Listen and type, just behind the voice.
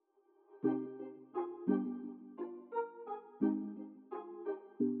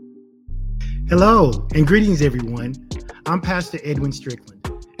Hello and greetings, everyone. I'm Pastor Edwin Strickland,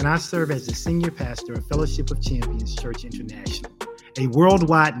 and I serve as the Senior Pastor of Fellowship of Champions Church International, a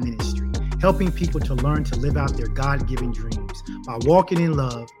worldwide ministry helping people to learn to live out their God-given dreams by walking in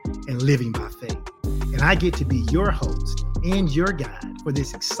love and living by faith. And I get to be your host and your guide for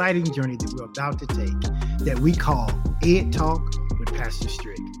this exciting journey that we're about to take that we call Ed Talk with Pastor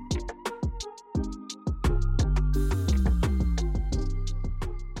Strick.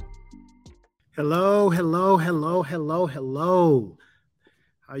 Hello. How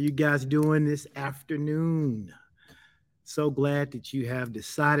you guys doing this afternoon? So glad that you have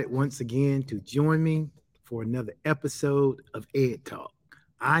decided once again to join me for another episode of Ed Talk.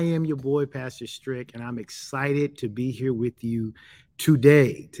 I am your boy, Pastor Strick, and I'm excited to be here with you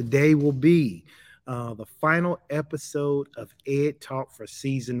today. Today will be the final episode of Ed Talk for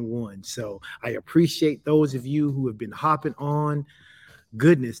season 1. So I appreciate those of you who have been hopping on.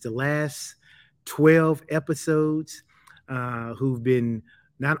 Goodness, the last 12 episodes, who've been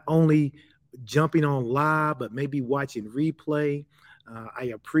not only jumping on live, but maybe watching replay. I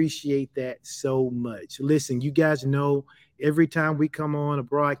appreciate that so much. Listen, you guys know every time we come on a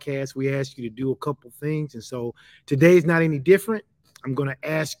broadcast, we ask you to do a couple things. And so today's not any different. I'm going to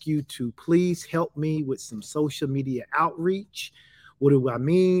ask you to please help me with some social media outreach. What do I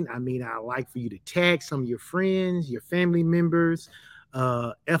mean? I'd like for you to tag some of your friends, your family members,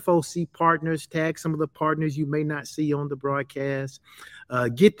 FOC partners, tag some of the partners you may not see on the broadcast.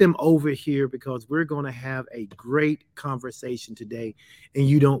 Get them over here because we're going to have a great conversation today and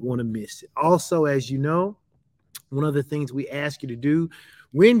you don't want to miss it. Also, as you know, one of the things we ask you to do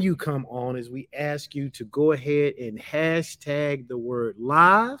when you come on is we ask you to go ahead and hashtag the word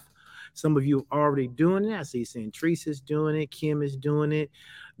live. Some of you are already doing it. I see Centrice is doing it. Kim is doing it.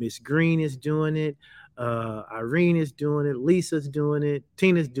 Miss Green is doing it. Irene is doing it. Lisa's doing it.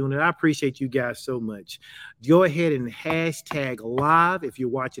 Tina's doing it. I appreciate you guys so much. Go ahead and hashtag live. If you're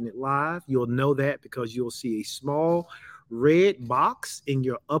watching it live, you'll know that because you'll see a small red box in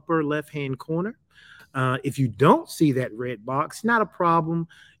your upper left-hand corner. If you don't see that red box, not a problem.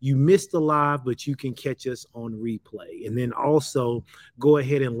 You missed the live, but you can catch us on replay. And then also go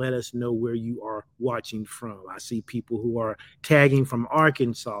ahead and let us know where you are watching from. I see people who are tagging from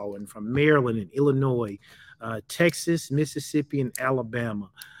Arkansas and from Maryland and Illinois, Texas, Mississippi, and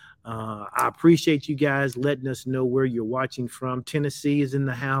Alabama. I appreciate you guys letting us know where you're watching from. Tennessee is in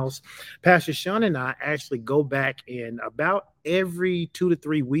the house. Pastor Sean and I actually go back and about every 2 to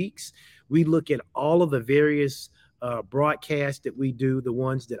 3 weeks, we look at all of the various broadcasts that we do, the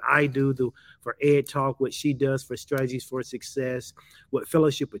ones that I do for Ed Talk, what she does for Strategies for Success, what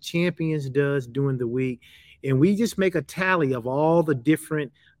Fellowship of Champions does during the week. And we just make a tally of all the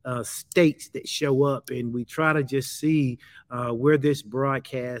different states that show up, and we try to just see where this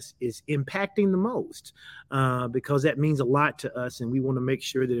broadcast is impacting the most, because that means a lot to us, and we want to make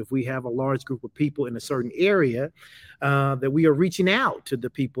sure that if we have a large group of people in a certain area, that we are reaching out to the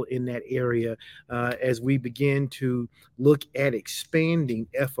people in that area as we begin to look at expanding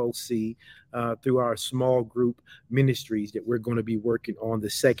FOC through our small group ministries that we're going to be working on the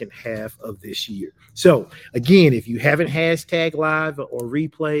second half of this year. So again, if you haven't hashtag live or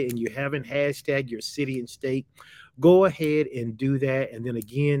replay and you haven't hashtag your city and state, go ahead and do that. And then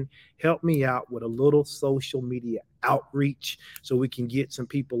again, help me out with a little social media outreach so we can get some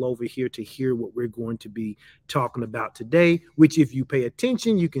people over here to hear what we're going to be talking about today, which if you pay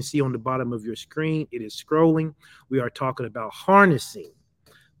attention, you can see on the bottom of your screen, it is scrolling. We are talking about harnessing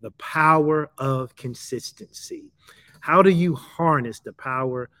the power of consistency. How do you harness the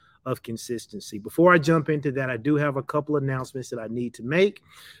power of consistency? Before I jump into that, I do have a couple announcements that I need to make.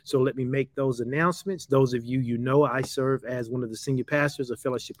 So let me make those announcements. Those of you, you know, I serve as one of the senior pastors of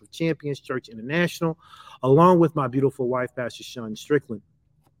Fellowship of Champions Church International, along with my beautiful wife, Pastor Sean Strickland.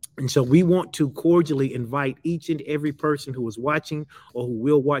 And so we want to cordially invite each and every person who is watching or who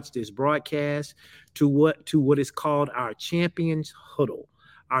will watch this broadcast to what is called our Champions Huddle.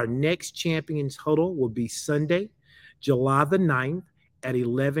 Our next Champions Huddle will be Sunday, July the 9th at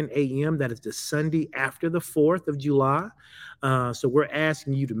 11 a.m. That is the Sunday after the 4th of July. So we're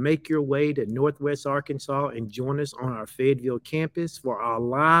asking you to make your way to Northwest Arkansas and join us on our Fayetteville campus for our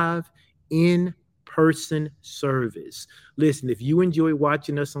live in-person service. Listen, if you enjoy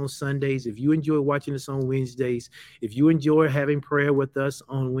watching us on Sundays, if you enjoy watching us on Wednesdays, if you enjoy having prayer with us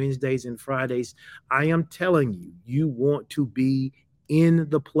on Wednesdays and Fridays, I am telling you, you want to be in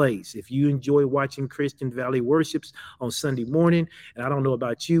the place. If you enjoy watching Christian Valley Worships on Sunday morning, and I don't know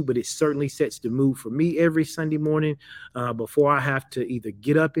about you, but it certainly sets the mood for me every Sunday morning before I have to either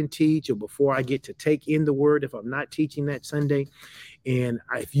get up and teach or before I get to take in the word if I'm not teaching that Sunday. And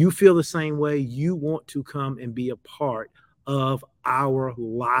if you feel the same way, you want to come and be a part of our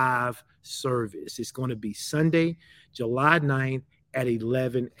live service. It's going to be Sunday, July 9th at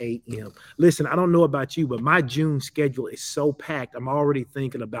 11 a.m. Listen, I don't know about you, but my June schedule is so packed. I'm already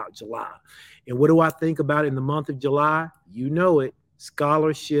thinking about July. And what do I think about in the month of July? You know it.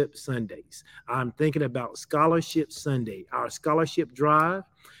 Scholarship Sundays. I'm thinking about Scholarship Sunday. Our scholarship drive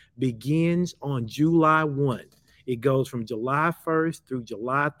begins on July 1. It goes from July 1st through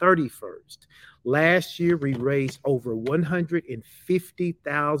July 31st. Last year, we raised over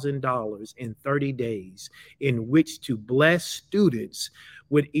 $150,000 in 30 days, in which to bless students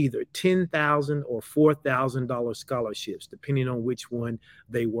with either $10,000 or $4,000 scholarships, depending on which one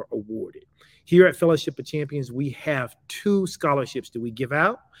they were awarded. Here at Fellowship of Champions, we have two scholarships that we give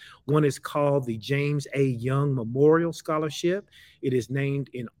out. One is called the James A. Young Memorial Scholarship. It is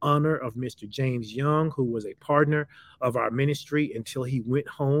named in honor of Mr. James Young, who was a partner of our ministry until he went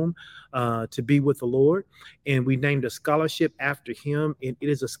home to be with the Lord. And we named a scholarship after him. And it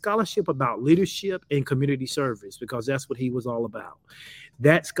is a scholarship about leadership and community service, because that's what he was all about.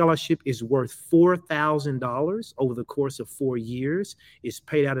 That scholarship is worth $4,000 over the course of 4 years. It's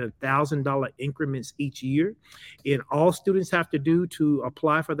paid out in $1,000 increments each year. And all students have to do to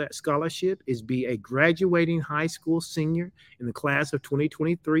apply for that scholarship is be a graduating high school senior in the class of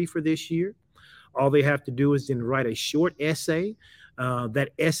 2023 for this year. All they have to do is then write a short essay. That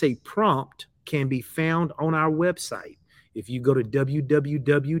essay prompt can be found on our website. If you go to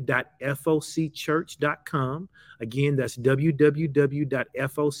www.focchurch.com, again, that's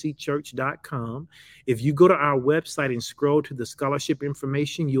www.focchurch.com. If you go to our website and scroll to the scholarship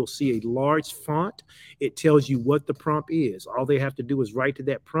information, you'll see a large font. It tells you what the prompt is. All they have to do is write to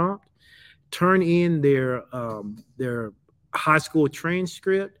that prompt, turn in their high school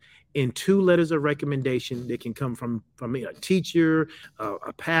transcript, and 2 letters of recommendation that can come from a teacher,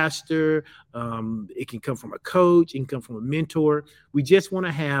 a pastor. It can come from a coach. It can come from a mentor. We just want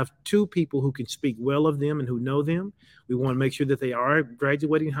to have 2 people who can speak well of them and who know them. We want to make sure that they are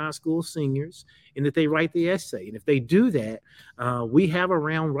graduating high school seniors and that they write the essay. And if they do that, we have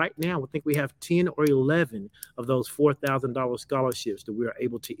around right now, I think we have 10 or 11 of those $4,000 scholarships that we are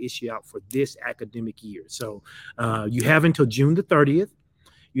able to issue out for this academic year. So you have until June the 30th.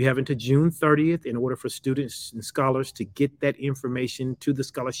 You have until June 30th in order for students and scholars to get that information to the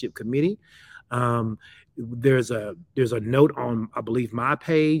scholarship committee. There's a note on, I believe, my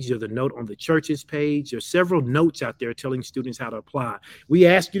page. There's a note on the church's page. There's several notes out there telling students how to apply. We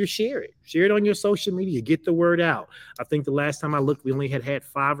ask you to share it. Share it on your social media. Get the word out. I think the last time I looked, we only had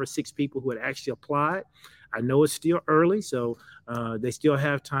 5 or 6 people who had actually applied. I know it's still early, so they still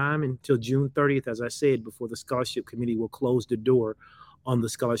have time until June 30th, as I said, before the scholarship committee will close the door on the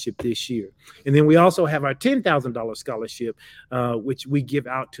scholarship this year. And then we also have our $10,000 scholarship, which we give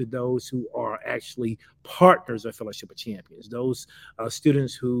out to those who are actually partners of Fellowship of Champions. Those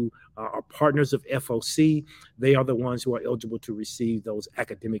students who are partners of FOC, they are the ones who are eligible to receive those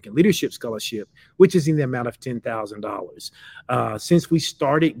academic and leadership scholarship, which is in the amount of $10,000. Since we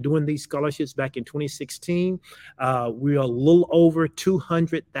started doing these scholarships back in 2016, we are a little over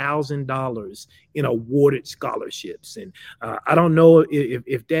 $200,000 in awarded scholarships. And I don't know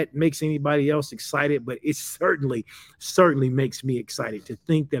if that makes anybody else excited, but it certainly makes me excited to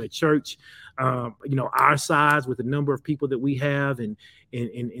think that a church, our size, with the number of people that we have and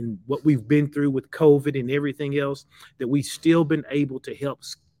what we've been through with COVID and everything else, that we've still been able to help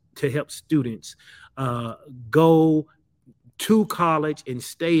students go to college and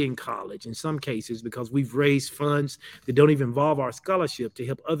stay in college in some cases, because we've raised funds that don't even involve our scholarship to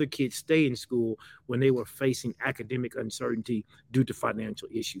help other kids stay in school when they were facing academic uncertainty due to financial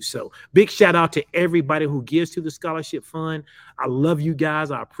issues. So big shout out to everybody who gives to the scholarship fund. I love you guys.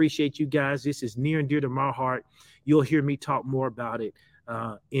 I appreciate you guys. This is near and dear to my heart. You'll hear me talk more about it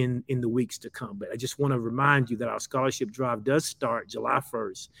in the weeks to come. But I just want to remind you that our scholarship drive does start July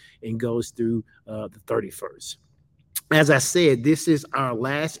 1st and goes through the 31st. As I said, this is our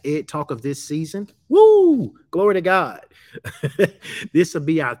last Ed Talk of this season. Woo! Glory to God. This will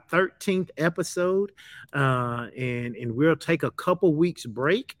be our 13th episode, and we'll take a couple weeks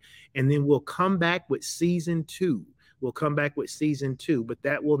break, and then we'll come back with season 2. But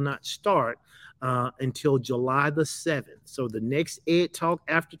that will not start until July the 7th. So the next Ed Talk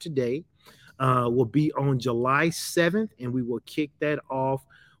after today will be on July 7th, and we will kick that off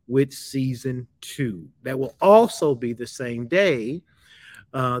with season 2. That will also be the same day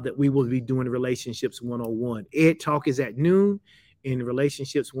that we will be doing Relationships 101. Ed Talk is at noon, and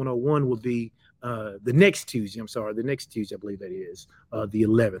Relationships 101 will be the next Tuesday. The next Tuesday, I believe that is the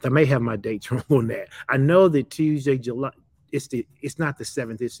 11th. I may have my dates wrong on that. I know that Tuesday, it's not the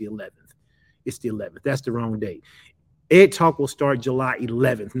 7th, it's the 11th. It's the 11th. That's the wrong date. Ed Talk will start July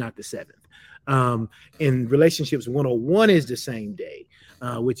 11th, not the 7th. And Relationships 101 is the same day,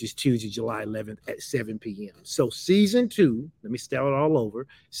 which is Tuesday, July 11th at 7 p.m. So season 2, let me start it all over.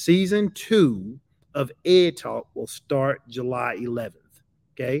 Season 2 of Ed Talk will start July 11th.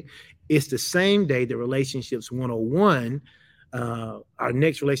 Okay. It's the same day that Relationships 101, our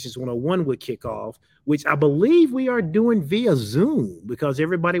next Relationships 101 would kick off, which I believe we are doing via Zoom because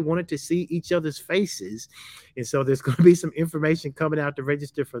everybody wanted to see each other's faces. And so there's going to be some information coming out to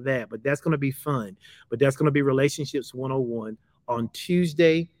register for that, but that's going to be fun. But that's going to be Relationships 101 on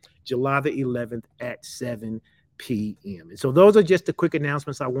Tuesday, July the 11th at 7 p.m. And so those are just the quick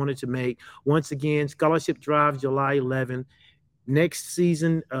announcements I wanted to make. Once again, Scholarship Drive, July 11th. Next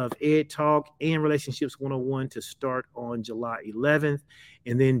season of Ed Talk and Relationships 101 to start on July 11th.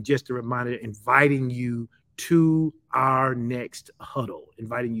 And then just a reminder, inviting you to our next huddle,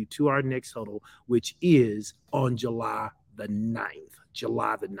 which is on July the 9th.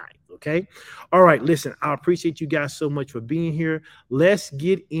 Okay. All right. Listen, I appreciate you guys so much for being here. Let's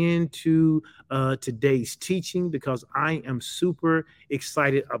get into today's teaching because I am super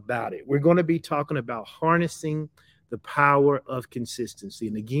excited about it. We're going to be talking about harnessing the power of consistency.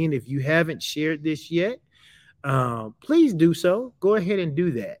 And again, if you haven't shared this yet, please do so. Go ahead and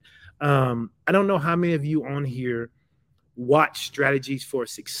do that. I don't know how many of you on here watched Strategies for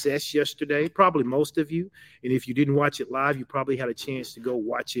Success yesterday. Probably most of you. And if you didn't watch it live, you probably had a chance to go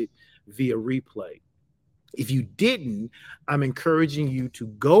watch it via replay. If you didn't, I'm encouraging you to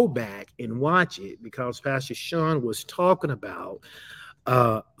go back and watch it because Pastor Sean was talking about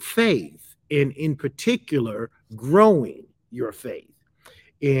faith. And in particular, growing your faith.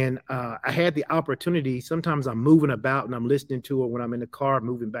 And I had the opportunity, sometimes I'm moving about and I'm listening to it when I'm in the car,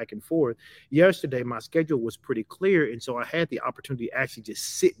 moving back and forth. Yesterday, my schedule was pretty clear. And so I had the opportunity to actually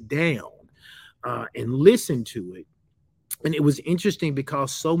just sit down and listen to it. And it was interesting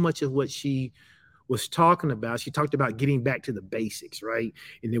because so much of what she was talking about, she talked about getting back to the basics, right?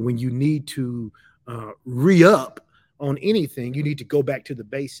 And then when you need to re-up on anything, you need to go back to the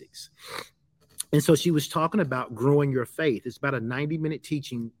basics. And so she was talking about growing your faith. It's about a 90-minute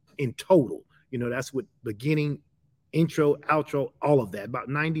teaching in total. You know, that's what beginning, intro, outro, all of that, about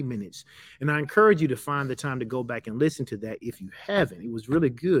 90 minutes. And I encourage you to find the time to go back and listen to that if you haven't. It was really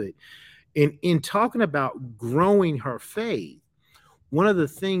good. And in talking about growing her faith, one of the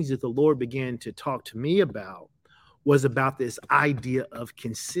things that the Lord began to talk to me about was about this idea of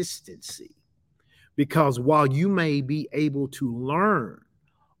consistency. Because while you may be able to learn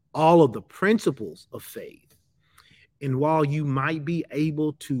all of the principles of faith, and while you might be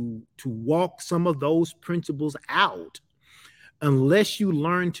able to walk some of those principles out, unless you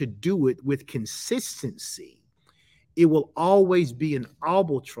learn to do it with consistency, it will always be an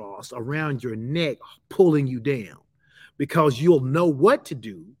albatross around your neck pulling you down because you'll know what to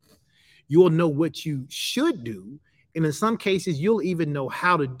do. You'll know what you should do. And in some cases, you'll even know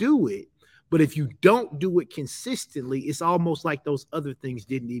how to do it. But if you don't do it consistently, it's almost like those other things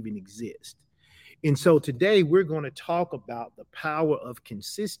didn't even exist. And so today we're going to talk about the power of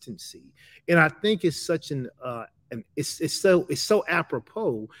consistency. And I think it's such it's so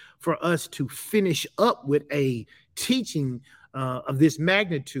apropos for us to finish up with a teaching of this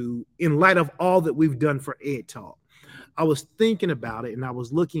magnitude in light of all that we've done for Ed Talk. I was thinking about it and I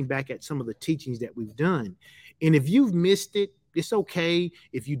was looking back at some of the teachings that we've done. And if you've missed it, it's okay.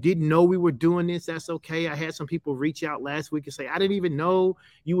 If you didn't know we were doing this, that's okay. I had some people reach out last week and say, I didn't even know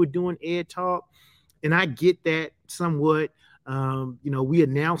you were doing Ed Talk. And I get that somewhat. We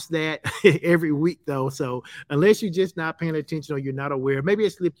announce that every week, though. So unless you're just not paying attention or you're not aware, maybe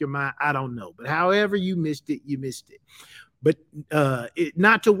it slipped your mind. I don't know. But however you missed it, you missed it. But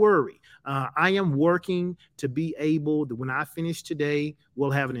not to worry. I am working to be able to, when I finish today,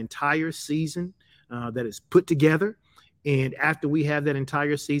 we'll have an entire season that is put together. And after we have that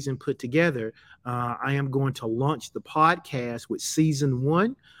entire season put together, I am going to launch the podcast with season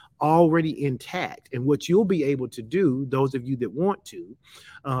 1 already intact. And what you'll be able to do, those of you that want to,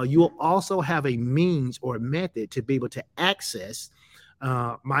 you'll also have a means or a method to be able to access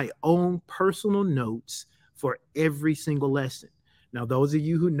my own personal notes for every single lesson. Now, those of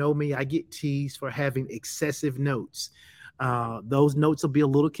you who know me, I get teased for having excessive notes. Those notes will be a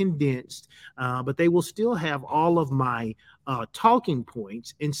little condensed, but they will still have all of my talking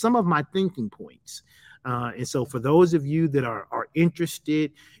points and some of my thinking points. And so for those of you that are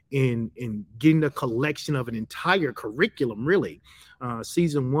interested in getting a collection of an entire curriculum, really,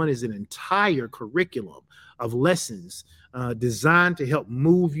 season 1 is an entire curriculum of lessons designed to help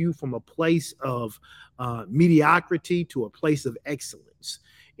move you from a place of mediocrity to a place of excellence.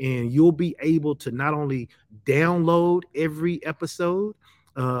 And you'll be able to not only download every episode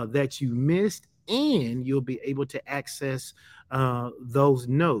that you missed, and you'll be able to access those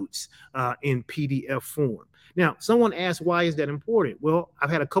notes in PDF form. Now, someone asked, why is that important? Well, I've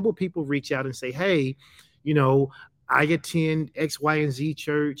had a couple of people reach out and say, hey, you know, I attend X, Y, and Z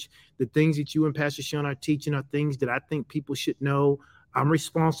church. The things that you and Pastor Sean are teaching are things that I think people should know. I'm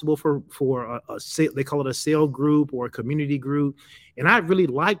responsible for they call it a cell group or a community group, and I'd really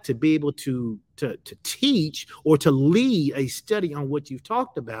like to be able to teach or to lead a study on what you've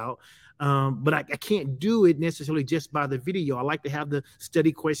talked about. But I can't do it necessarily just by the video. I like to have the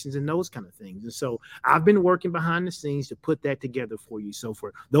study questions and those kind of things. And so I've been working behind the scenes to put that together for you. So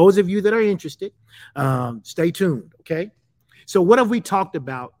for those of you that are interested, stay tuned. Okay. So what have we talked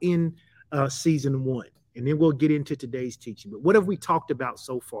about in season 1? And then we'll get into today's teaching. But what have we talked about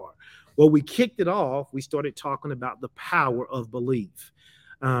so far? Well, we kicked it off. We started talking about the power of belief.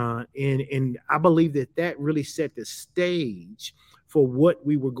 And I believe that really set the stage for what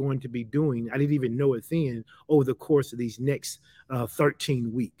we were going to be doing. I didn't even know it then, over the course of these next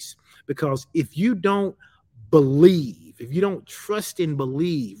 13 weeks. Because if you don't believe, if you don't trust and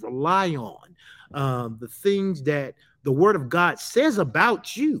believe, rely on the things that the Word of God says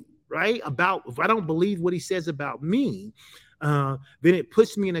about you, right? About, if I don't believe what he says about me, then it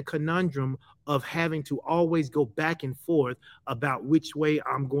puts me in a conundrum of having to always go back and forth about which way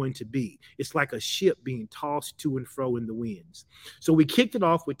I'm going to be. It's like a ship being tossed to and fro in the winds. So we kicked it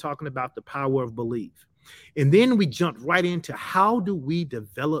off with talking about the power of belief. And then we jumped right into how do we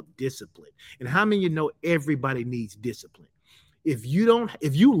develop discipline? And how many of you know everybody needs discipline? If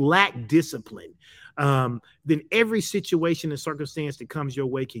you lack discipline, then every situation and circumstance that comes your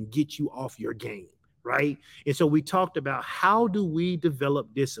way can get you off your game, right? And so we talked about how do we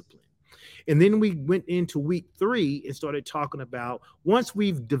develop discipline? And then we went into week 3 and started talking about, once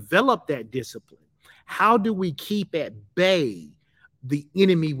we've developed that discipline, how do we keep at bay the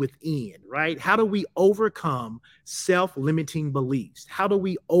enemy within, right? How do we overcome self-limiting beliefs? How do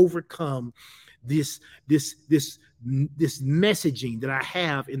we overcome this messaging that I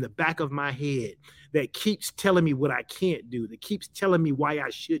have in the back of my head that keeps telling me what I can't do, that keeps telling me why I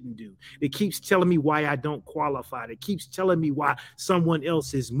shouldn't do, that keeps telling me why I don't qualify, that keeps telling me why someone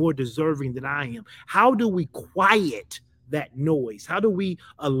else is more deserving than I am? How do we quiet that noise? How do we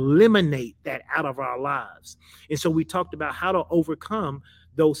eliminate that out of our lives? And so we talked about how to overcome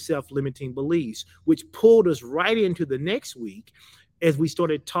those self-limiting beliefs, which pulled us right into the next week as we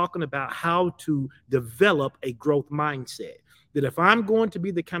started talking about how to develop a growth mindset. That if I'm going to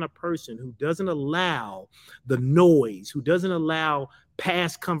be the kind of person who doesn't allow the noise, who doesn't allow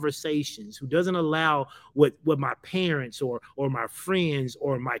past conversations, who doesn't allow what my parents or my friends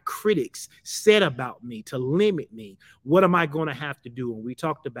or my critics said about me to limit me, what am I going to have to do? And we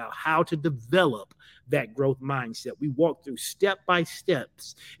talked about how to develop that growth mindset. We walked through step by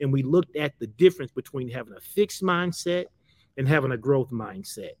steps, and we looked at the difference between having a fixed mindset and having a growth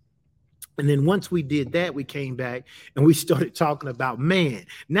mindset. And then once we did that, we came back and we started talking about, man,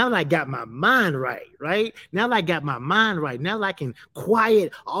 now that I got my mind right? Now that I got my mind right, now that I can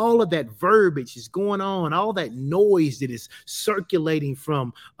quiet all of that verbiage is going on, all that noise that is circulating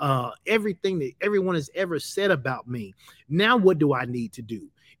from everything that everyone has ever said about me. Now what do I need to do?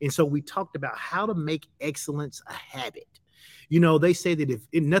 And so we talked about how to make excellence a habit. You know, they say that if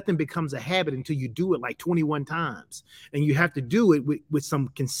nothing becomes a habit until you do it like 21 times, and you have to do it with some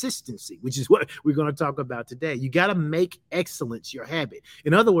consistency, which is what we're going to talk about today. You got to make excellence your habit.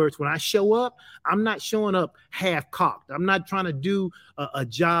 In other words, when I show up, I'm not showing up half cocked. I'm not trying to do a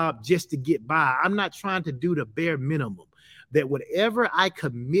job just to get by. I'm not trying to do the bare minimum. That whatever I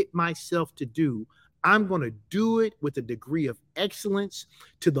commit myself to do, I'm going to do it with a degree of excellence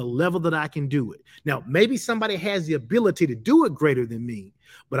to the level that I can do it. Now, maybe somebody has the ability to do it greater than me,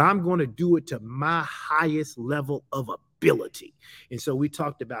 but I'm going to do it to my highest level of ability. And so we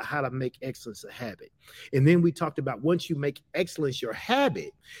talked about how to make excellence a habit. And then we talked about once you make excellence your habit,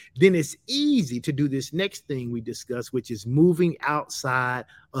 then it's easy to do this next thing we discussed, which is moving outside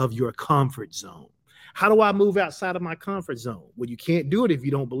of your comfort zone. How do I move outside of my comfort zone? Well, you can't do it if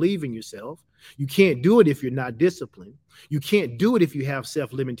you don't believe in yourself. You can't do it if you're not disciplined. You can't do it if you have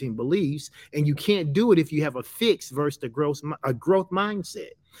self-limiting beliefs. And you can't do it if you have a fixed versus a growth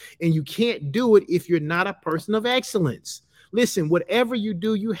mindset. And you can't do it if you're not a person of excellence. Listen, whatever you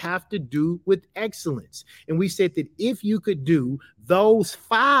do, you have to do with excellence. And we said that if you could do those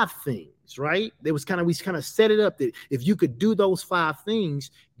 5 things, right? We kind of set it up that if you could do those 5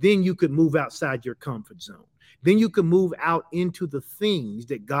 things, then you could move outside your comfort zone. Then you can move out into the things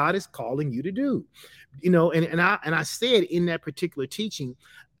that God is calling you to do. And I said in that particular teaching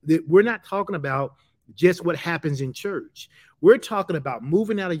that we're not talking about just what happens in church. We're talking about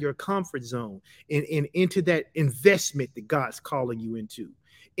moving out of your comfort zone and into that investment that God's calling you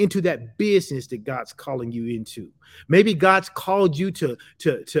into that business that God's calling you into. Maybe God's called you to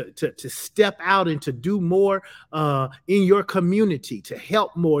step out and to do more in your community, to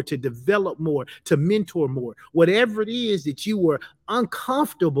help more, to develop more, to mentor more. Whatever it is that you were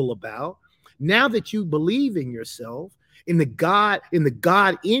uncomfortable about, now that you believe in yourself, in the God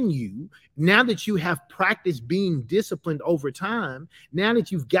in you, now that you have practiced being disciplined over time, now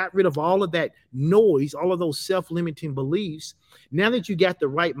that you've got rid of all of that noise, all of those self-limiting beliefs, now that you got the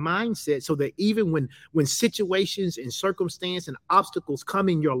right mindset, so that even when situations and circumstance and obstacles come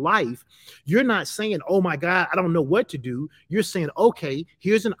in your life, you're not saying, oh my God, I don't know what to do. You're saying, okay,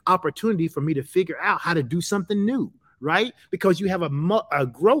 here's an opportunity for me to figure out how to do something new, right? Because you have a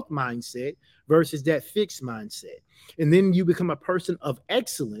growth mindset versus that fixed mindset. And then you become a person of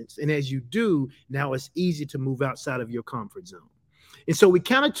excellence. And as you do, now it's easy to move outside of your comfort zone. And so we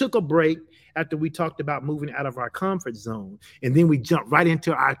kind of took a break after we talked about moving out of our comfort zone. And then we jumped right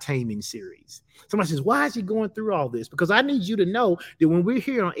into our taming series. Somebody says, why is he going through all this? Because I need you to know that when we're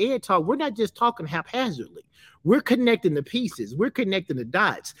here on Ed Talk, we're not just talking haphazardly. We're connecting the pieces. We're connecting the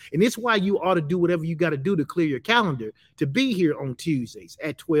dots. And it's why you ought to do whatever you got to do to clear your calendar to be here on Tuesdays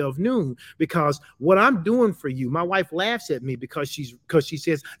at 12 noon. Because what I'm doing for you, my wife laughs at me because she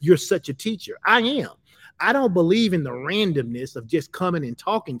says, you're such a teacher. I am. I don't believe in the randomness of just coming and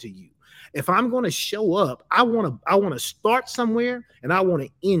talking to you. If I'm going to show up, I want to start somewhere and I want to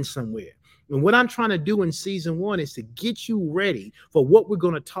end somewhere. And what I'm trying to do in season 1 is to get you ready for what we're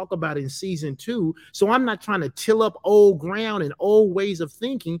going to talk about in season 2. So I'm not trying to till up old ground and old ways of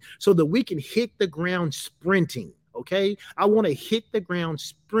thinking so that we can hit the ground sprinting. Okay. I want to hit the ground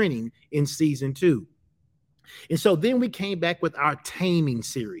sprinting in season 2. And so then we came back with our taming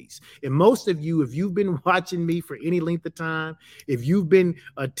series. And most of you, if you've been watching me for any length of time, if you've been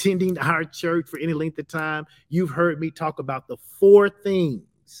attending our church for any length of time, you've heard me talk about the 4 things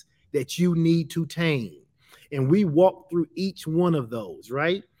that you need to tame. And we walked through each one of those,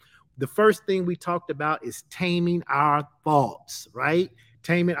 right? The first thing we talked about is taming our thoughts, right?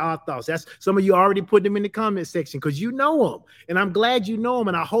 Taming our thoughts. That's some of you already put them in the comment section because you know them. And I'm glad you know them.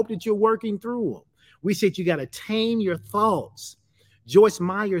 And I hope that you're working through them. We said you got to tame your thoughts. Joyce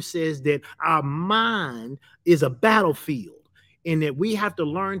Meyer says that our mind is a battlefield and that we have to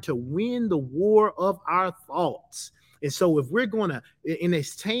learn to win the war of our thoughts. And so if we're going to, in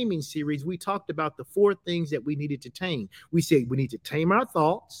this taming series, we talked about the 4 things that we needed to tame. We said we need to tame our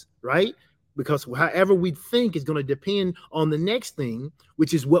thoughts, right? Because however we think is going to depend on the next thing,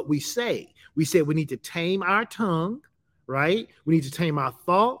 which is what we say. We said we need to tame our tongue, right? We need to tame our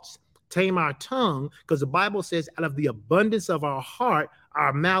thoughts, tame our tongue, because the Bible says out of the abundance of our heart,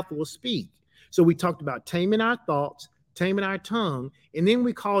 our mouth will speak. So we talked about taming our thoughts, taming our tongue, and then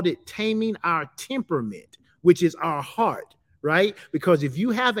we called it taming our temperament, which is our heart, right? Because if you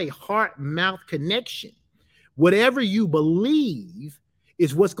have a heart-mouth connection, whatever you believe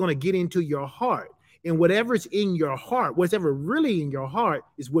is what's going to get into your heart. And whatever's in your heart, whatever really in your heart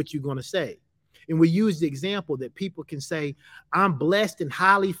is what you're going to say. And we use the example that people can say, I'm blessed and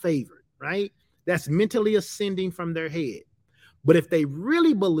highly favored, right? That's mentally ascending from their head. But if they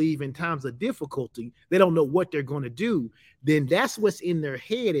really believe in times of difficulty, they don't know what they're going to do, then that's what's in their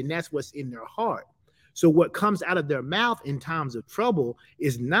head and that's what's in their heart. So what comes out of their mouth in times of trouble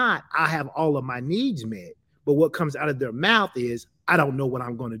is not, I have all of my needs met, but what comes out of their mouth is, I don't know what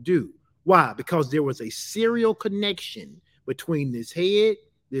I'm going to do. Why? Because there was a serial connection between this head,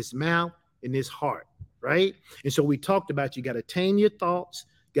 this mouth, and this heart, right? And so we talked about you got to tame your thoughts,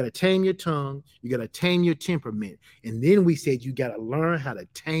 you got to tame your tongue, you got to tame your temperament. And then we said you got to learn how to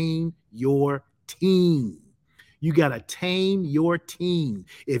tame your team. You got to tame your team.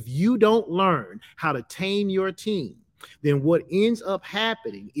 If you don't learn how to tame your team, then what ends up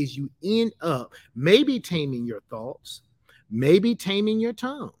happening is you end up maybe taming your thoughts, maybe taming your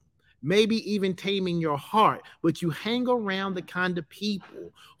tongue, maybe even taming your heart, but you hang around the kind of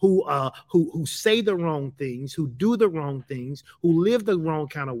people who say the wrong things, who do the wrong things, who live the wrong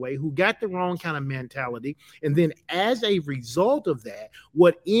kind of way, who got the wrong kind of mentality. And then as a result of that,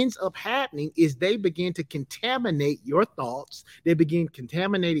 what ends up happening is they begin to contaminate your thoughts. They begin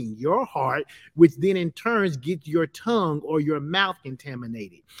contaminating your heart, which then in turn gets your tongue or your mouth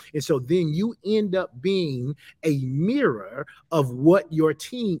contaminated. And so then you end up being a mirror of what your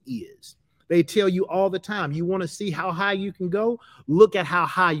team is. They tell you all the time, you want to see how high you can go? Look at how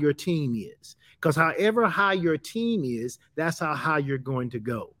high your team is. because however high your team is, that's how high you're going to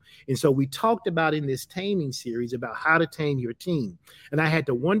go. And so we talked about in this taming series about how to tame your team. And I had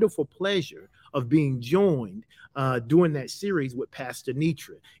the wonderful pleasure of being joined during that series with Pastor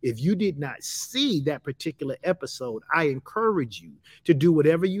Nitra. If you did not see that particular episode, I encourage you to do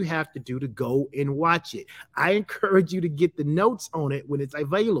whatever you have to do to go and watch it. I encourage you to get the notes on it when it's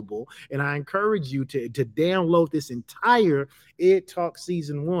available. And I encourage you to download this entire Ed Talk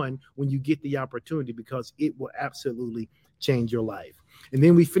Season 1 when you get the opportunity, because it will absolutely change your life. And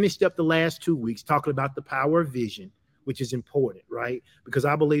then we finished up the last 2 weeks talking about the power of vision, which is important, right? Because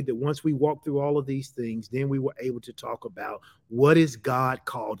I believe that once we walk through all of these things, then we were able to talk about what is God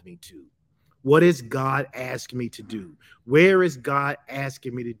called me to? What is God asking me to do? Where is God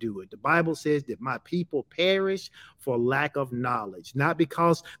asking me to do it? The Bible says that my people perish for lack of knowledge, not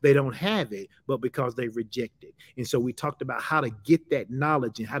because they don't have it, but because they reject it. And so we talked about how to get that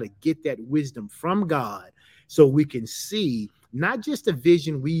knowledge and how to get that wisdom from God so we can see not just the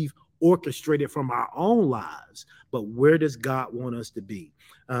vision we've orchestrated from our own lives, but where does God want us to be?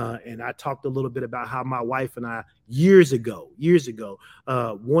 And I talked a little bit about how my wife and I years ago,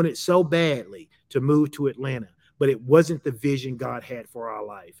 wanted so badly to move to Atlanta, but it wasn't the vision God had for our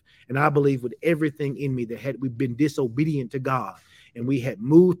life. And I believe with everything in me that had we've been disobedient to God, and we had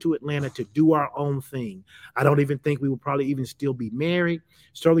moved to Atlanta to do our own thing, I don't even think we would probably even still be married.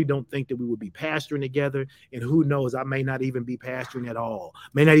 Certainly don't think that we would be pastoring together. And who knows, I may not even be pastoring at all,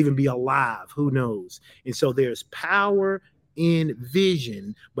 may not even be alive. Who knows? And so there's power in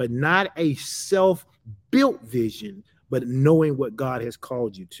vision, but not a self-built vision, but knowing what God has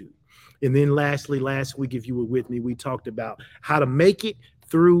called you to. And then lastly, last week, if you were with me, we talked about how to make it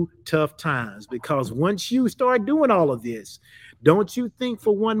through tough times, because once you start doing all of this, don't you think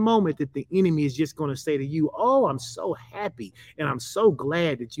for one moment that the enemy is just going to say to you, oh, I'm so happy and I'm so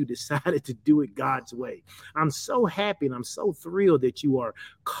glad that you decided to do it God's way. I'm so happy and I'm so thrilled that you are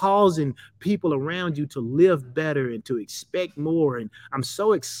causing people around you to live better and to expect more. And I'm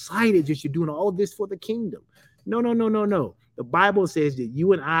so excited that you're doing all this for the kingdom. No, no, no, no, no. The Bible says that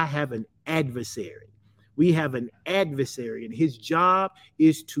you and I have an adversary. We have an adversary, and his job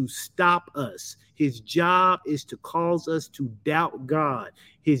is to stop us. His job is to cause us to doubt God.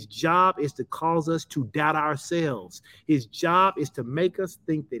 His job is to cause us to doubt ourselves. His job is to make us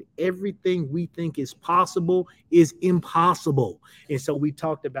think that everything we think is possible is impossible. And so we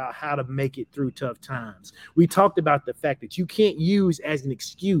talked about how to make it through tough times. We talked about the fact that you can't use as an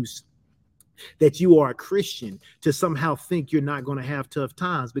excuse that you are a Christian to somehow think you're not going to have tough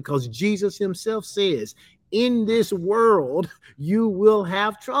times, because Jesus himself says, in this world, you will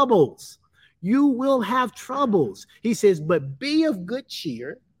have troubles. You will have troubles. He says, but be of good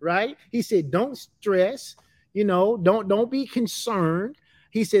cheer, right? He said, don't stress, don't be concerned.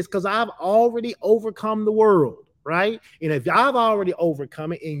 He says, because I've already overcome the world, right? And if I've already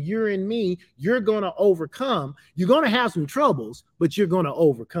overcome it and you're in me, you're going to overcome. You're going to have some troubles, but you're going to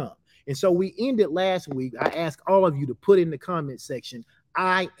overcome. And so we ended last week. I asked all of you to put in the comment section,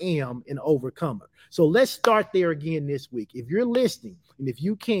 I am an overcomer. So let's start there again this week. If you're listening, and if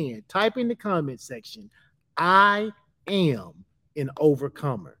you can, type in the comment section, I am an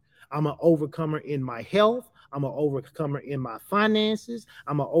overcomer. I'm an overcomer in my health. I'm an overcomer in my finances.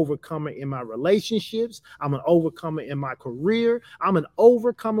 I'm an overcomer in my relationships. I'm an overcomer in my career. I'm an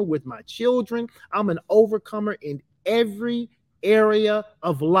overcomer with my children. I'm an overcomer in every area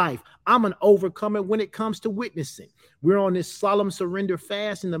of life. I'm an overcomer when it comes to witnessing. We're on this solemn surrender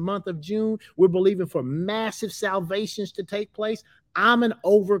fast in the month of June. We're believing for massive salvations to take place. I'm an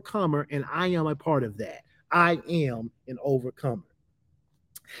overcomer, and I am a part of that. I am an overcomer.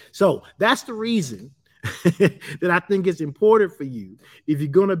 So that's the reason that I think it's important for you, if you're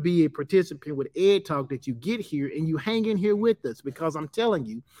going to be a participant with Ed Talk, that you get here and you hang in here with us, because I'm telling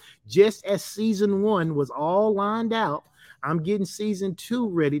you, just as season 1 was all lined out, I'm getting season 2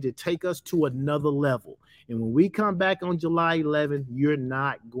 ready to take us to another level. And when we come back on July 11th, you're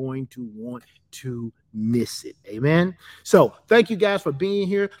not going to want to miss it. Amen. So thank you guys for being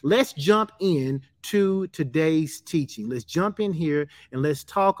here. Let's jump in to today's teaching. Let's jump in here and let's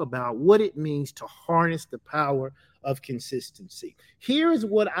talk about what it means to harness the power of consistency. Here is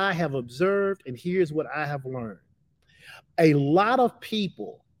what I have observed, and here's what I have learned. A lot of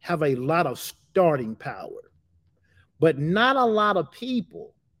people have a lot of starting power, but not a lot of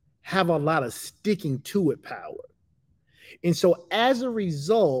people have a lot of sticking to it power. And so as a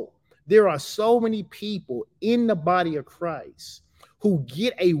result, there are so many people in the body of Christ who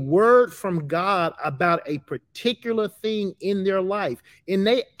get a word from God about a particular thing in their life, and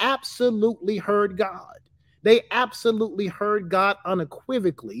they absolutely heard God. They absolutely heard God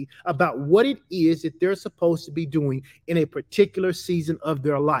unequivocally about what it is that they're supposed to be doing in a particular season of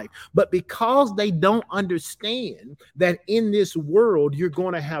their life. But because they don't understand that in this world you're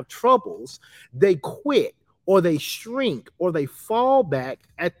going to have troubles, they quit or they shrink or they fall back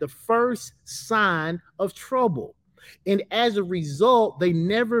at the first sign of trouble. And as a result, they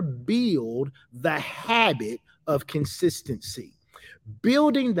never build the habit of consistency.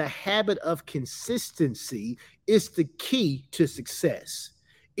 Building the habit of consistency is the key to success.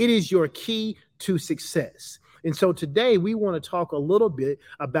 It is your key to success. And so today we want to talk a little bit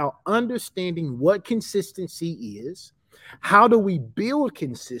about understanding what consistency is, how do we build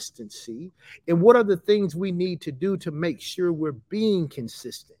consistency, and what are the things we need to do to make sure we're being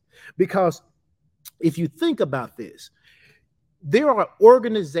consistent. Because if you think about this, there are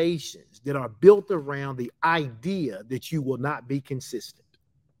organizations that are built around the idea that you will not be consistent.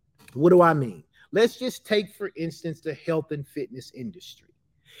 What do I mean? Let's just take, for instance, the health and fitness industry.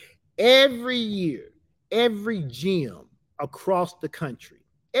 Every year, every gym across the country,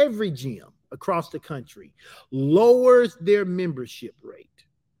 lowers their membership rate.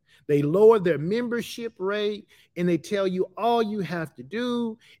 They lower their membership rate and they tell you all you have to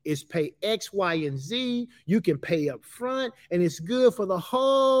do is pay X, Y, and Z. You can pay up front and it's good for the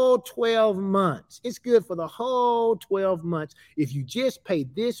whole 12 months. It's good for the whole 12 months if you just pay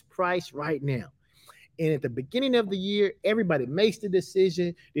this price right now. And at the beginning of the year, everybody makes the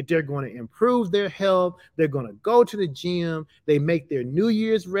decision that they're going to improve their health. They're going to go to the gym. They make their New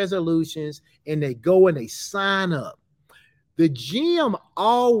Year's resolutions and they go and they sign up. The gym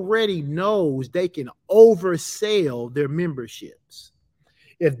already knows they can oversell their memberships.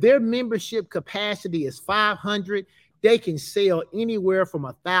 If their membership capacity is 500, they can sell anywhere from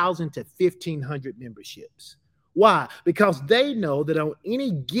 1,000 to 1,500 memberships. Why? Because they know that on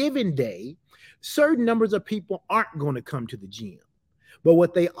any given day, certain numbers of people aren't going to come to the gym. But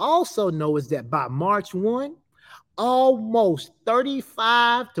what they also know is that by March 1, almost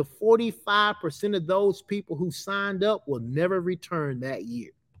 35 to 45% of those people who signed up will never return that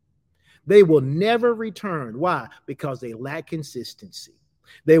year. They will never return. Why? Because they lack consistency.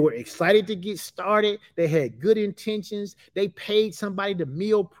 They were excited to get started. They had good intentions. They paid somebody to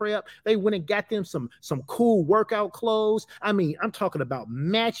meal prep. They went and got them some cool workout clothes. I mean, I'm talking about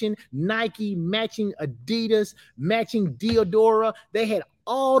matching Nike, matching Adidas, matching Diodora. They had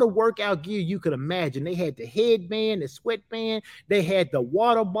all the workout gear you could imagine. They had the headband, the sweatband. They had the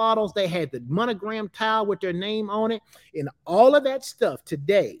water bottles. They had the monogram towel with their name on it. And all of that stuff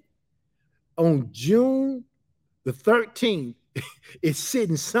today on June the 13th, it's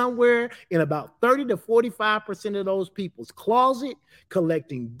sitting somewhere in about 30 to 45% of those people's closet,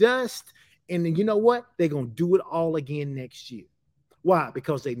 collecting dust. And then you know what? They're going to do it all again next year. Why?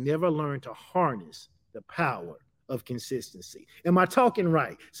 Because they never learned to harness the power of consistency. Am I talking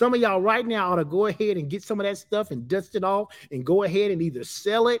right? Some of y'all right now ought to go ahead and get some of that stuff and dust it off and go ahead and either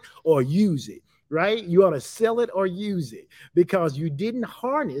sell it or use it, right? You ought to sell it or use it because you didn't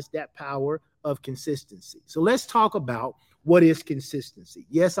harness that power of consistency. So let's talk about what is consistency.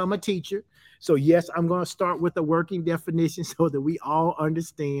 Yes, I'm a teacher. So yes, I'm going to start with a working definition so that we all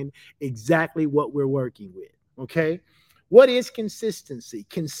understand exactly what we're working with. Okay. What is consistency?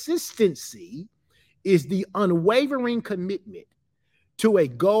 Consistency is the unwavering commitment to a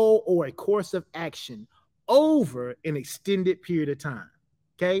goal or a course of action over an extended period of time.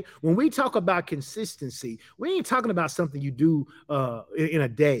 Okay. When we talk about consistency, we ain't talking about something you do in a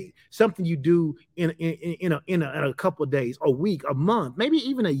day, something you do in a couple of days, a week, a month, maybe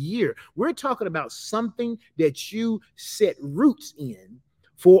even a year. We're talking about something that you set roots in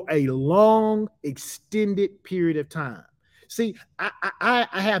for a long, extended period of time. See, I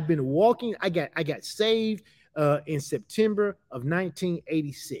have been walking. I got saved in September of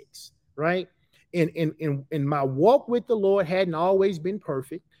 1986, right? And my walk with the Lord hadn't always been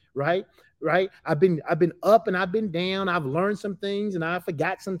perfect, right? I've been up and I've been down. I've learned some things and I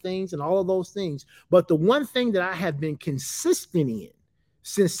forgot some things and all of those things. But the one thing that I have been consistent in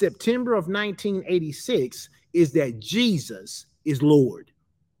since September of 1986 is that Jesus is Lord.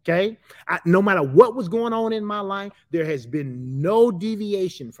 Okay. No matter what was going on in my life, there has been no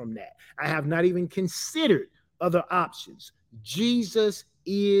deviation from that. I have not even considered other options. Jesus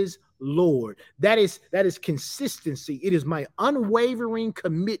is Lord. That is consistency. It is my unwavering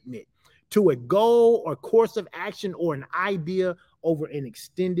commitment to a goal or course of action or an idea over an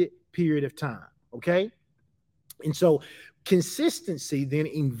extended period of time. Okay. And so consistency then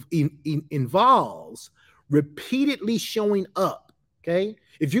involves repeatedly showing up. Okay.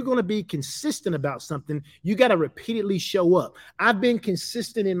 If you're going to be consistent about something, you got to repeatedly show up. I've been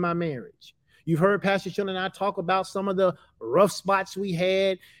consistent in my marriage. You've heard Pastor Sean and I talk about some of the rough spots we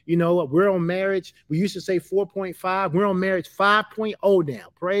had. We're on marriage. We used to say 4.5. We're on marriage 5.0 now.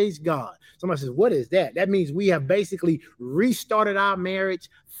 Praise God. Somebody says, what is that? That means we have basically restarted our marriage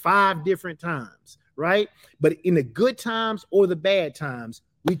 5 different times, right? But in the good times or the bad times,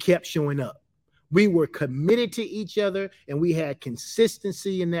 we kept showing up. We were committed to each other, and we had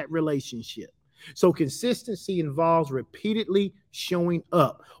consistency in that relationship. So consistency involves repeatedly showing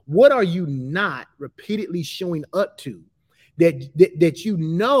up. What are you not repeatedly showing up to that you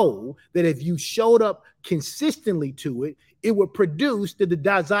know that if you showed up consistently to it, it would produce the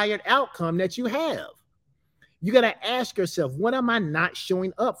desired outcome that you have? You got to ask yourself, what am I not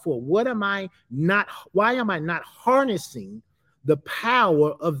showing up for? Why am I not harnessing the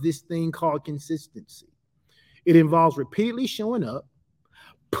power of this thing called consistency? It involves repeatedly showing up,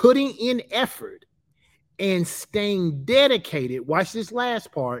 putting in effort, and staying dedicated. Watch this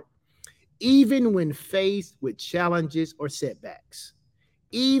last part. Even when faced with challenges or setbacks,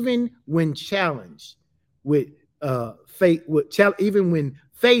 even when challenged with even when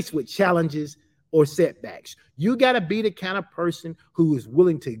faced with challenges or setbacks, you got to be the kind of person who is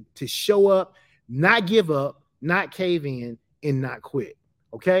willing to show up, not give up, not cave in, and not quit.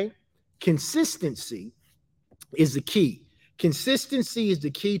 Okay, consistency is the key. Consistency is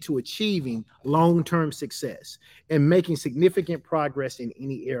the key to achieving long-term success and making significant progress in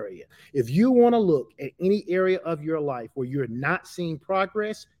any area. If you want to look at any area of your life where you're not seeing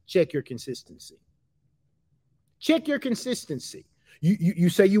progress, check your consistency. Check your consistency. You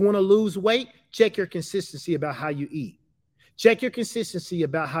say you want to lose weight, check your consistency about how you eat. Check your consistency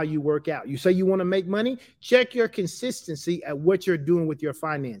about how you work out. You say you want to make money, check your consistency at what you're doing with your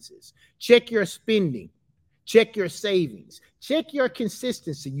finances. Check your spending. Check your savings. Check your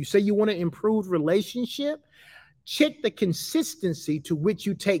consistency. You say you want to improve relationship. Check the consistency to which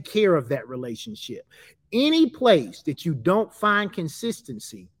you take care of that relationship. Any place that you don't find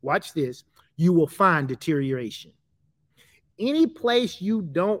consistency, watch this, you will find deterioration. Any place you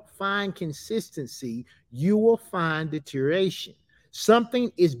don't find consistency, you will find deterioration.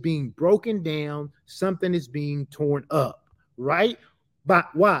 Something is being broken down. Something is being torn up, right? But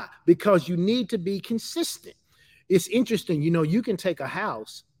why? Because you need to be consistent. It's interesting, you can take a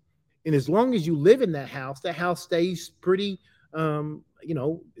house, and as long as you live in that house stays pretty, as long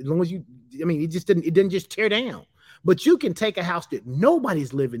as it didn't just tear down. But you can take a house that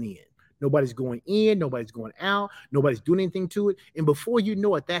nobody's living in. Nobody's going in, nobody's going out, nobody's doing anything to it. And before you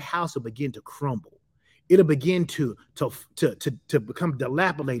know it, that house will begin to crumble. It'll begin to become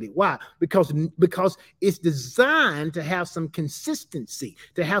dilapidated. Why? Because it's designed to have some consistency,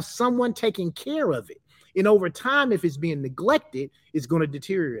 to have someone taking care of it. And over time, if it's being neglected, it's going to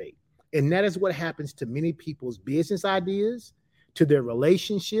deteriorate. And that is what happens to many people's business ideas, to their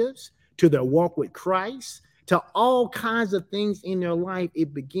relationships, to their walk with Christ, to all kinds of things in their life.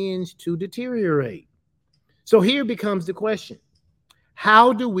 It begins to deteriorate. So here becomes the question: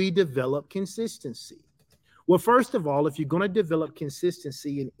 how do we develop consistency? Well, first of all, if you're going to develop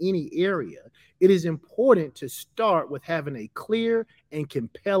consistency in any area, it is important to start with having a clear and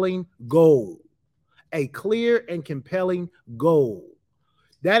compelling goal. A clear and compelling goal.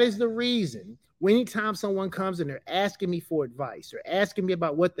 That is the reason anytime someone comes and they're asking me for advice, they're asking me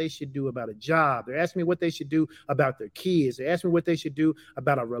about what they should do about a job, they're asking me what they should do about their kids, they're asking me what they should do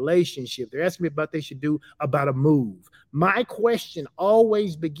about a relationship, they're asking me about what they should do about a move. My question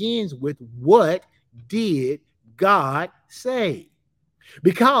always begins with, what did God say?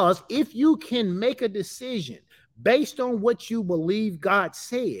 Because if you can make a decision based on what you believe God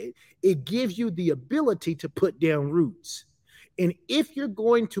said, it gives you the ability to put down roots. And if you're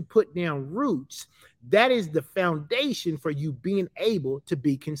going to put down roots, that is the foundation for you being able to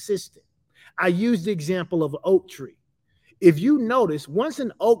be consistent. I use the example of an oak tree. If you notice, once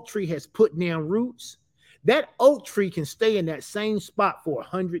an oak tree has put down roots, that oak tree can stay in that same spot for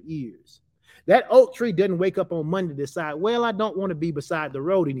 100 years. That oak tree doesn't wake up on Monday and decide, well, I don't want to be beside the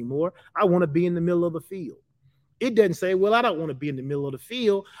road anymore. I want to be in the middle of the field. It doesn't say, well, I don't want to be in the middle of the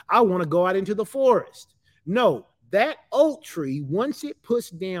field. I want to go out into the forest. No, that oak tree, once it puts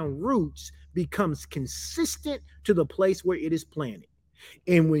down roots, becomes consistent to the place where it is planted.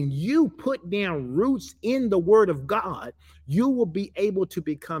 And when you put down roots in the word of God, you will be able to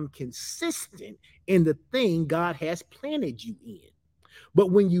become consistent in the thing God has planted you in.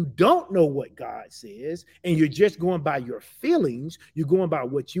 But when you don't know what God says and you're just going by your feelings, you're going by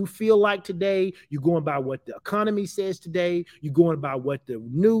what you feel like today, you're going by what the economy says today, you're going by what the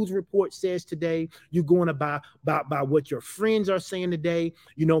news report says today, you're going by what your friends are saying today.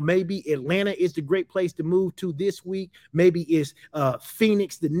 Maybe Atlanta is the great place to move to this week. Maybe it's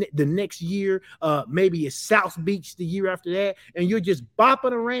Phoenix the next year. Maybe it's South Beach the year after that. And you're just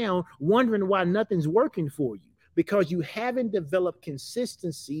bopping around wondering why nothing's working for you, because you haven't developed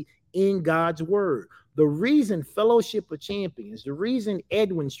consistency in God's word. The reason Fellowship of Champions, the reason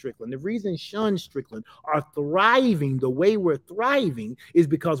Edwin Strickland, the reason Sean Strickland are thriving the way we're thriving is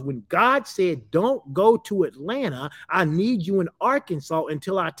because when God said, don't go to Atlanta, I need you in Arkansas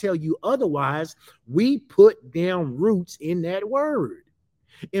until I tell you otherwise, we put down roots in that word.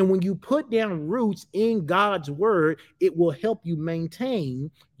 And when you put down roots in God's word, it will help you maintain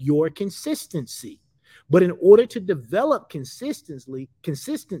your consistency. But in order to develop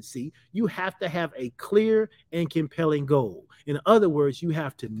consistency, you have to have a clear and compelling goal. In other words, you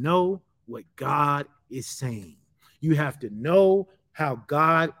have to know what God is saying. You have to know how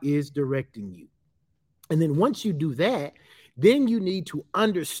God is directing you. And then once you do that, then you need to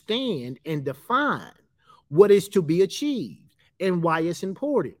understand and define what is to be achieved and why it's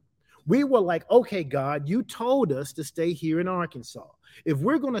important. We were like, okay, God, you told us to stay here in Arkansas. If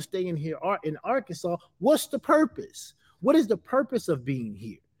we're going to stay in Arkansas, what's the purpose? What is the purpose of being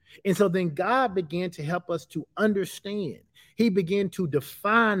here? And so then God began to help us to understand. He began to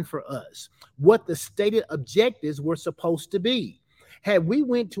define for us what the stated objectives were supposed to be. Had we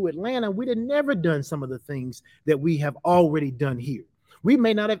went to Atlanta, we'd have never done some of the things that we have already done here. We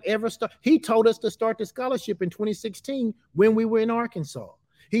may not have ever started. He told us to start the scholarship in 2016 when we were in Arkansas.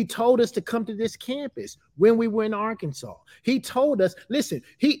 He told us to come to this campus when we were in Arkansas. He told us, listen,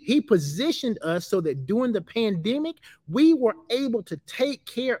 he positioned us so that during the pandemic, we were able to take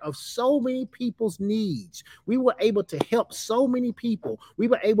care of so many people's needs. We were able to help so many people. We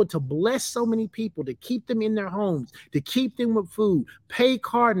were able to bless so many people, to keep them in their homes, to keep them with food, pay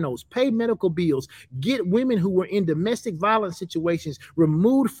car notes, pay medical bills, get women who were in domestic violence situations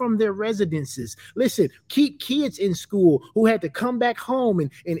removed from their residences. Listen, keep kids in school who had to come back home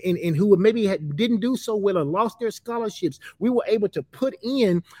and who maybe didn't do so well or lost their scholarships. We were able to put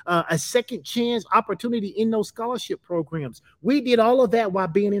in a second chance opportunity in those scholarship programs. We did all of that while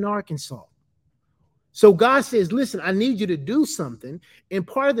being in Arkansas. So God says, listen, I need you to do something. And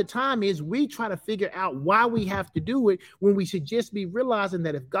part of the time is we try to figure out why we have to do it when we should just be realizing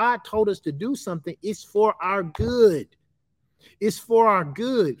that if God told us to do something, it's for our good. It's for our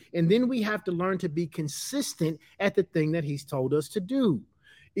good. And then we have to learn to be consistent at the thing that he's told us to do.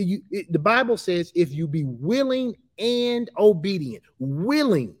 The Bible says, if you be willing and obedient,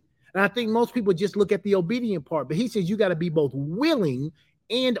 willing. And I think most people just look at the obedient part, but he says you got to be both willing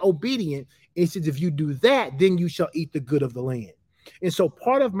and obedient. And he says, if you do that, then you shall eat the good of the land. And so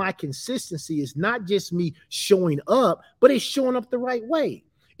part of my consistency is not just me showing up, but it's showing up the right way.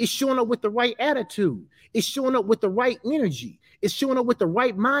 It's showing up with the right attitude. It's showing up with the right energy. It's showing up with the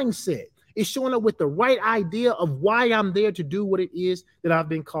right mindset. It's showing up with the right idea of why I'm there to do what it is that I've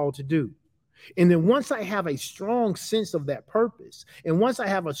been called to do. And then once I have a strong sense of that purpose, and once I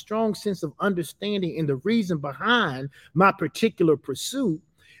have a strong sense of understanding and the reason behind my particular pursuit,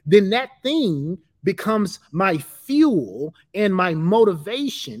 then that thing becomes my fuel and my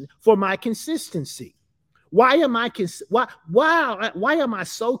motivation for my consistency. Why am I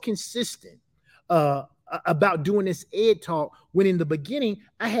so consistent about doing this Ed Talk when in the beginning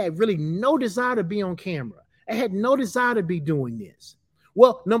I had really no desire to be on camera? I had no desire to be doing this.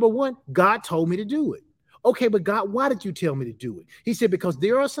 Well, number one, God told me to do it. Okay, but God, why did you tell me to do it? He said, because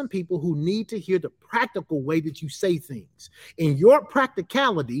there are some people who need to hear the practical way that you say things. And your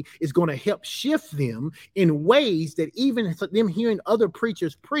practicality is going to help shift them in ways that even them hearing other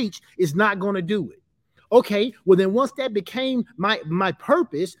preachers preach is not going to do it. Okay, well then once that became my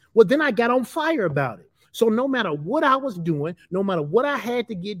purpose, well then I got on fire about it. So no matter what I was doing, no matter what I had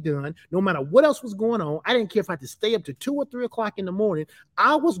to get done, no matter what else was going on, I didn't care if I had to stay up to 2 or 3 o'clock in the morning.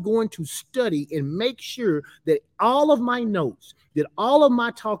 I was going to study and make sure that all of my notes, that all of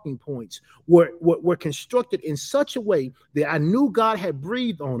my talking points were constructed in such a way that I knew God had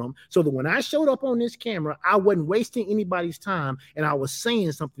breathed on them, so that when I showed up on this camera, I wasn't wasting anybody's time and I was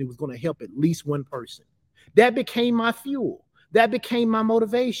saying something that was going to help at least one person. That became my fuel. That became my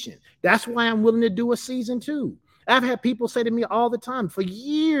motivation. That's why I'm willing to do a season 2. I've had people say to me all the time for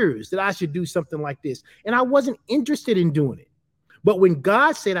years that I should do something like this, and I wasn't interested in doing it. But when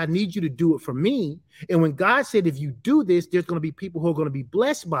God said, I need you to do it for me, and when God said, if you do this, there's going to be people who are going to be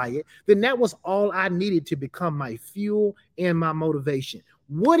blessed by it, then that was all I needed to become my fuel and my motivation.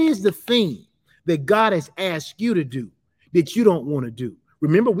 What is the thing that God has asked you to do that you don't want to do?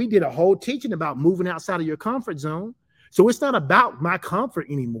 Remember, we did a whole teaching about moving outside of your comfort zone. So it's not about my comfort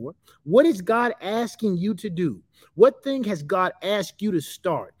anymore. What is God asking you to do? What thing has God asked you to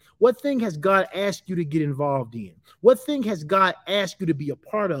start? What thing has God asked you to get involved in? What thing has God asked you to be a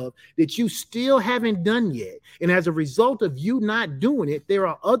part of that you still haven't done yet? And as a result of you not doing it, there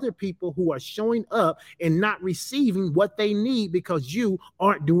are other people who are showing up and not receiving what they need because you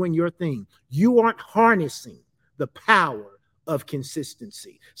aren't doing your thing. You aren't harnessing the power of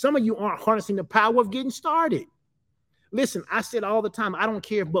consistency. Some of you aren't harnessing the power of getting started. Listen, I said all the time, I don't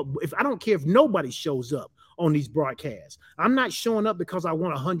care if nobody shows up on these broadcasts. I'm not showing up because I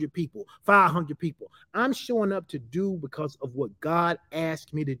want 100 people, 500 people. I'm showing up to do because of what God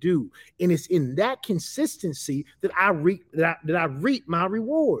asked me to do. And it's in that consistency that I reap my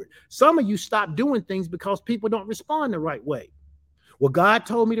reward. Some of you stop doing things because people don't respond the right way. Well, God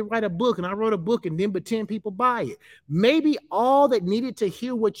told me to write a book, and I wrote a book, and then but 10 people buy it. Maybe all that needed to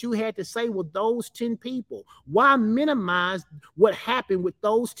hear what you had to say were those 10 people. Why minimize what happened with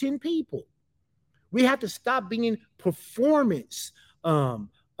those 10 people? We have to stop being performance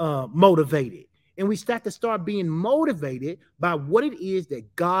motivated, and we start being motivated by what it is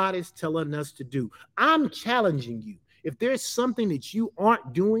that God is telling us to do. I'm challenging you. If there's something that you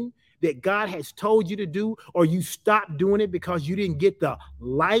aren't doing, that God has told you to do, or you stopped doing it because you didn't get the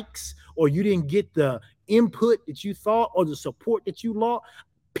likes or you didn't get the input that you thought or the support that you lost,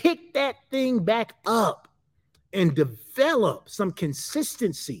 pick that thing back up and develop some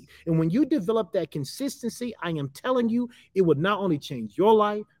consistency. And when you develop that consistency, I am telling you, it would not only change your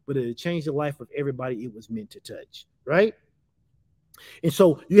life, but it'll change the life of everybody it was meant to touch, right? And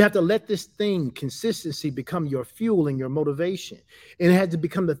so you have to let this thing, consistency, become your fuel and your motivation. And it has to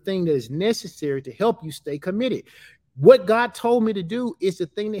become the thing that is necessary to help you stay committed. What God told me to do is the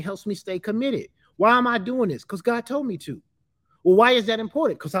thing that helps me stay committed. Why am I doing this? Because God told me to. Well, why is that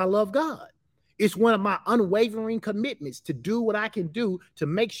important? Because I love God. It's one of my unwavering commitments to do what I can do to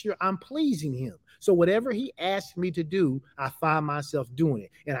make sure I'm pleasing him. So whatever he asks me to do, I find myself doing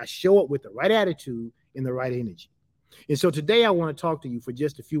it. And I show up with the right attitude and the right energy. And so today I want to talk to you for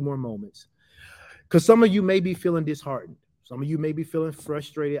just a few more moments, because some of you may be feeling disheartened. Some of you may be feeling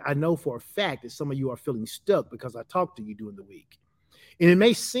frustrated. I know for a fact that some of you are feeling stuck because I talked to you during the week. And it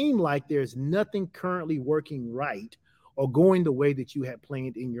may seem like there's nothing currently working right or going the way that you had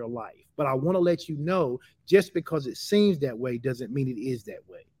planned in your life. But I want to let you know, just because it seems that way doesn't mean it is that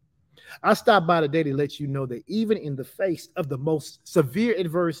way. I stopped by today to let you know that even in the face of the most severe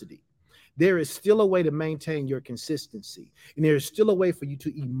adversity, there is still a way to maintain your consistency. And there is still a way for you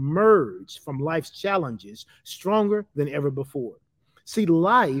to emerge from life's challenges stronger than ever before. See,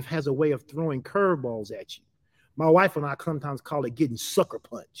 life has a way of throwing curveballs at you. My wife and I sometimes call it getting sucker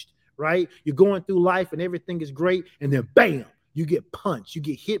punched, right? You're going through life and everything is great, and then bam, you get punched. You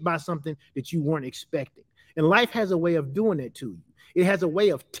get hit by something that you weren't expecting. And life has a way of doing that to you. It has a way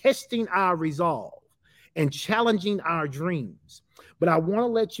of testing our resolve and challenging our dreams. But I want to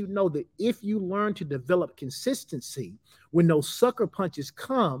let you know that if you learn to develop consistency, when those sucker punches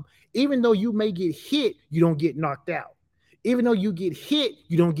come, even though you may get hit, you don't get knocked out. Even though you get hit,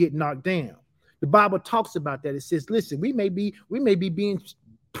 you don't get knocked down. The Bible talks about that. It says, listen, we may be being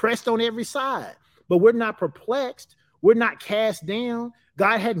pressed on every side, but we're not perplexed. We're not cast down.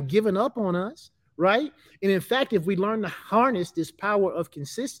 God hadn't given up on us, right? And in fact, if we learn to harness this power of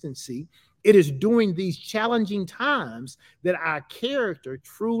consistency, it is during these challenging times that our character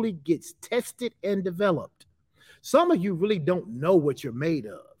truly gets tested and developed. Some of you really don't know what you're made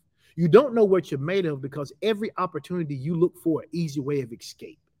of. You don't know what you're made of because every opportunity you look for an easy way of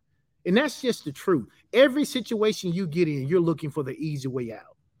escape. And that's just the truth. Every situation you get in, you're looking for the easy way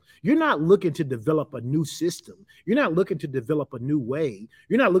out. You're not looking to develop a new system. You're not looking to develop a new way.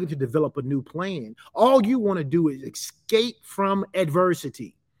 You're not looking to develop a new plan. All you want to do is escape from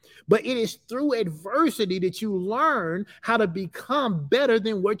adversity. But it is through adversity that you learn how to become better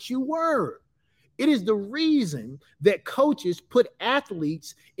than what you were. It is the reason that coaches put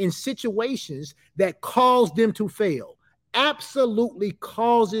athletes in situations that cause them to fail. Absolutely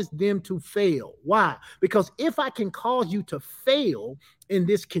causes them to fail. Why? Because if I can cause you to fail in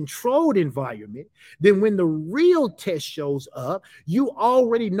this controlled environment, then when the real test shows up, you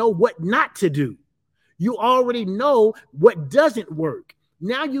already know what not to do. You already know what doesn't work.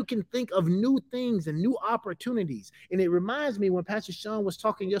 Now you can think of new things and new opportunities. And it reminds me when Pastor Sean was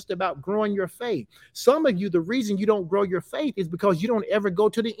talking just about growing your faith. Some of you, the reason you don't grow your faith is because you don't ever go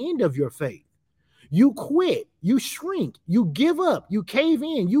to the end of your faith. You quit, you shrink, you give up, you cave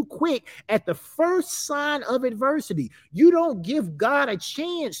in, you quit at the first sign of adversity. You don't give God a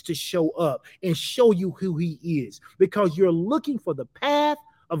chance to show up and show you who he is because you're looking for the path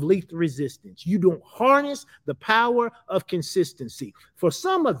of least resistance. You don't harness the power of consistency. For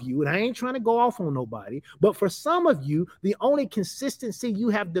some of you, and I ain't trying to go off on nobody, but for some of you, the only consistency you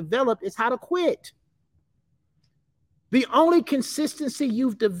have developed is how to quit. The only consistency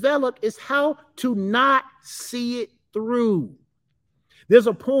you've developed is how to not see it through. There's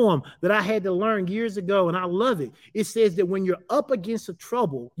a poem that I had to learn years ago, and I love it. It says that when you're up against a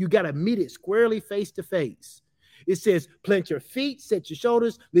trouble, you got to meet it squarely face to face. It says, plant your feet, set your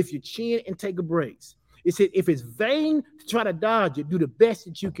shoulders, lift your chin, and take a brace. It said, if it's vain to try to dodge it, do the best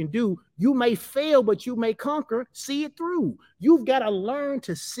that you can do. You may fail, but you may conquer. See it through. You've got to learn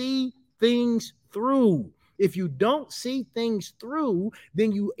to see things through. If you don't see things through,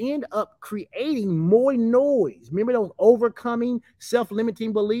 then you end up creating more noise. Remember those overcoming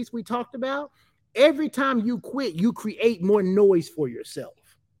self-limiting beliefs we talked about? Every time you quit, you create more noise for yourself.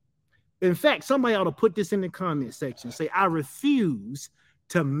 In fact, somebody ought to put this in the comment section. Say, I refuse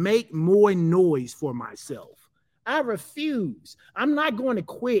to make more noise for myself. I refuse. I'm not going to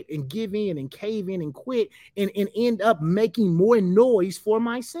quit and give in and cave in and quit and end up making more noise for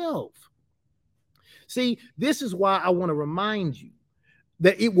myself. See, this is why I want to remind you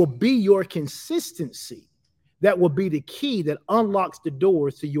that it will be your consistency that will be the key that unlocks the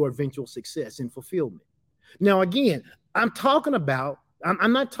doors to your eventual success and fulfillment. Now, again, I'm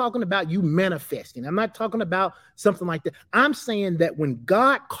not talking about you manifesting. I'm not talking about something like that. I'm saying that when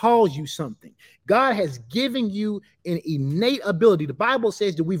God calls you something, God has given you an innate ability. The Bible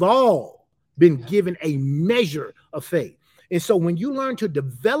says that we've all been given a measure of faith. And so when you learn to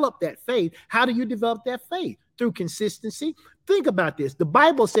develop that faith, how do you develop that faith? Through consistency. Think about this. The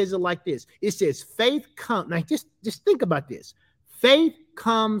Bible says it like this. It says faith comes. Now just think about this. Faith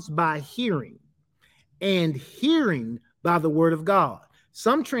comes by hearing, and hearing by the word of God.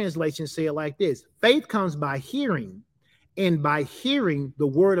 Some translations say it like this. Faith comes by hearing, and by hearing the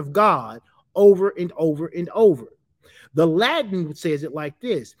word of God over and over and over. The Latin says it like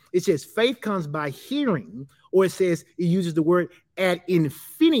this. It says faith comes by hearing, or it says it uses the word ad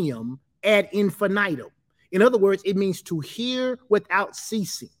infinitum, ad infinitum. In other words, it means to hear without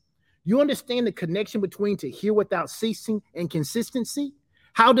ceasing. You understand the connection between to hear without ceasing and consistency?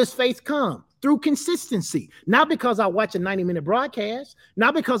 How does faith come? Through consistency. Not because I watch a 90-minute broadcast,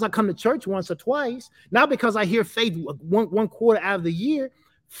 not because I come to church once or twice, not because I hear faith one quarter out of the year.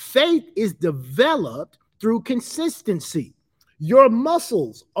 Faith is developed through consistency. Your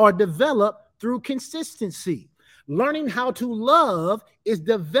muscles are developed through consistency. Learning how to love is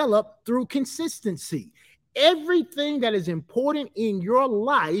developed through consistency. Everything that is important in your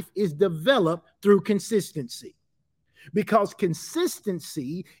life is developed through consistency. Because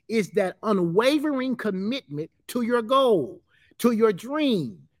consistency is that unwavering commitment to your goal, to your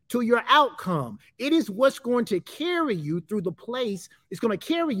dream, to your outcome. It is what's going to carry you through the place. It's going to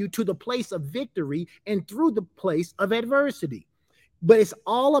carry you to the place of victory and through the place of adversity. But it's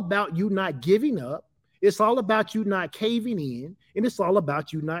all about you not giving up. It's all about you not caving in. And it's all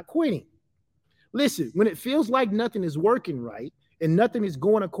about you not quitting. Listen, when it feels like nothing is working right and nothing is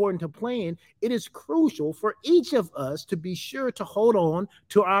going according to plan, it is crucial for each of us to be sure to hold on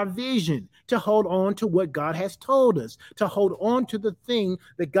to our vision, to hold on to what God has told us, to hold on to the thing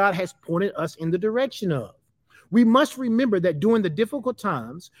that God has pointed us in the direction of. We must remember that during the difficult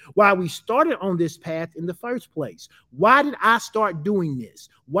times, why we started on this path in the first place. Why did I start doing this?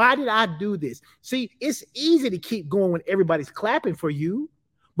 Why did I do this? See, it's easy to keep going when everybody's clapping for you.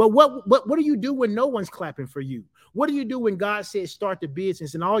 But what do you do when no one's clapping for you? What do you do when God said start the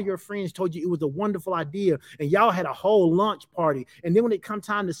business and all your friends told you it was a wonderful idea and y'all had a whole lunch party, and then when it comes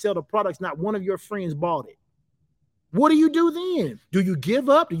time to sell the products, not one of your friends bought it? What do you do then? Do you give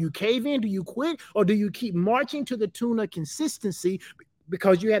up? Do you cave in? Do you quit? Or do you keep marching to the tune of consistency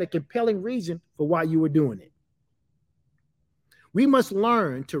because you had a compelling reason for why you were doing it? We must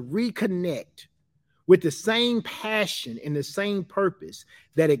learn to reconnect with the same passion and the same purpose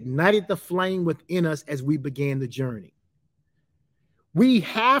that ignited the flame within us as we began the journey. We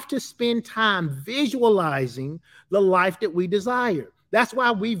have to spend time visualizing the life that we desire. That's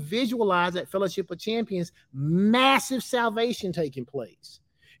why we visualize at Fellowship of Champions massive salvation taking place.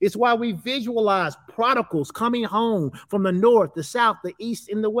 It's why we visualize prodigals coming home from the north, the south, the east,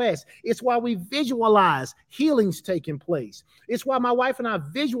 and the west. It's why we visualize healings taking place. It's why my wife and I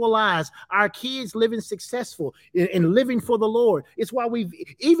visualize our kids living successful and living for the Lord. It's why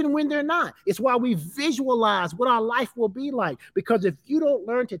even when they're not, it's why we visualize what our life will be like. Because if you don't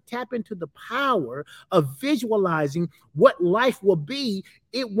learn to tap into the power of visualizing what life will be,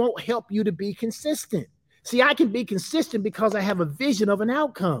 it won't help you to be consistent. See, I can be consistent because I have a vision of an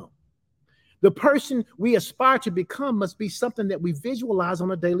outcome. The person we aspire to become must be something that we visualize on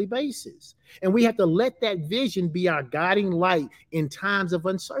a daily basis. And we have to let that vision be our guiding light in times of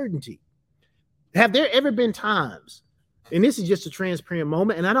uncertainty. Have there ever been times, and this is just a transparent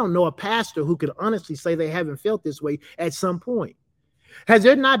moment, and I don't know a pastor who could honestly say they haven't felt this way at some point. Has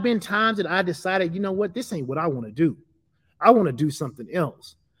there not been times that I decided, you know what, this ain't what I want to do. I want to do something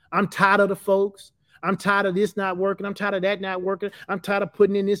else. I'm tired of the folks. I'm tired of this not working. I'm tired of that not working. I'm tired of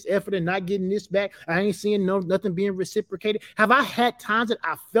putting in this effort and not getting this back. I ain't seeing nothing being reciprocated. Have I had times that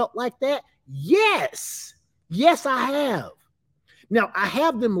I felt like that? Yes. Yes, I have. Now, I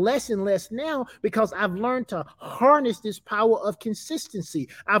have them less and less now because I've learned to harness this power of consistency.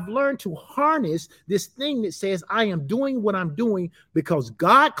 I've learned to harness this thing that says I am doing what I'm doing because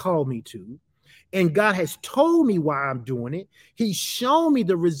God called me to. And God has told me why I'm doing it. He's shown me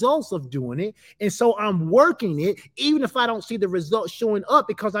the results of doing it. And so I'm working it, even if I don't see the results showing up,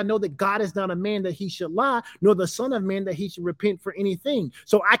 because I know that God is not a man that he should lie, nor the son of man that he should repent for anything.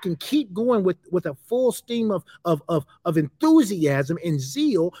 So I can keep going with a full steam of enthusiasm and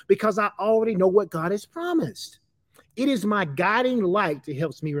zeal because I already know what God has promised. It is my guiding light that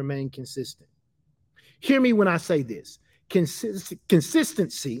helps me remain consistent. Hear me when I say this.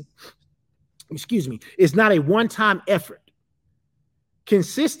 Consistency is not a one-time effort.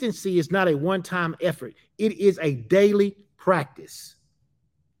 Consistency is not a one-time effort. It is a daily practice.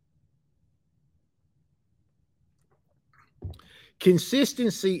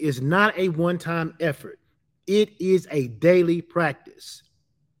 Consistency is not a one-time effort. It is a daily practice.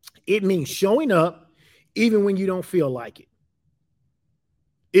 It means showing up even when you don't feel like it.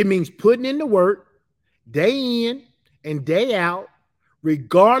 It means putting in the work day in and day out,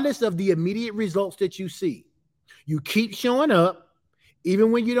 regardless of the immediate results that you see. You keep showing up,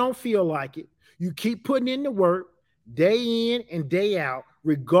 even when you don't feel like it. You keep putting in the work day in and day out,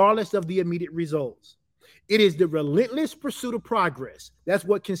 regardless of the immediate results. It is the relentless pursuit of progress. That's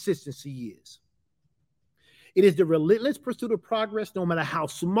what consistency is. It is the relentless pursuit of progress, no matter how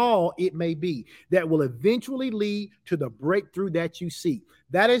small it may be, that will eventually lead to the breakthrough that you seek.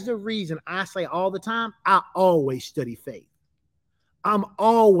 That is the reason I say all the time, I always study faith. I'm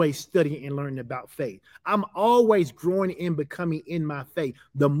always studying and learning about faith. I'm always growing and becoming in my faith.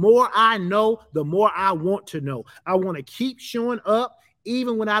 The more I know, the more I want to know. I want to keep showing up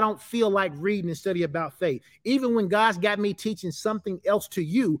even when I don't feel like reading and studying about faith. Even when God's got me teaching something else to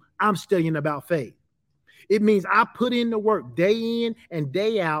you, I'm studying about faith. It means I put in the work day in and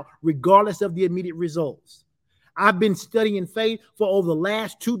day out, regardless of the immediate results. I've been studying faith for over the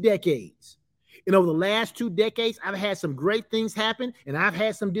last 2 decades. And over the last 2 decades, I've had some great things happen and I've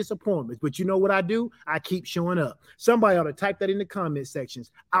had some disappointments. But you know what I do? I keep showing up. Somebody ought to type that in the comment sections.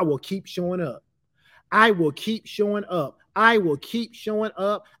 I will keep showing up. I will keep showing up. I will keep showing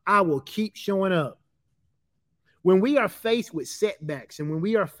up. I will keep showing up. When we are faced with setbacks and when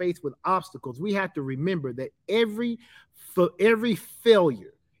we are faced with obstacles, we have to remember that every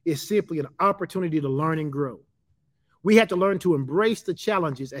failure is simply an opportunity to learn and grow. We have to learn to embrace the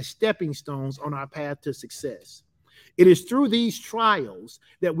challenges as stepping stones on our path to success. It is through these trials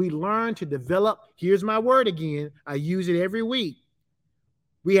that we learn to develop. Here's my word again. I use it every week.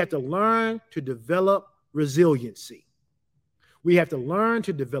 We have to learn to develop resiliency. We have to learn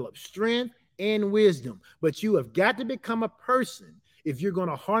to develop strength and wisdom. But you have got to become a person. If you're going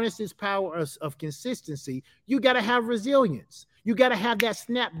to harness this power of consistency, you got to have resilience. You got to have that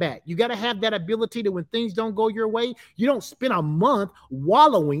snapback. You got to have that ability to, when things don't go your way, you don't spend a month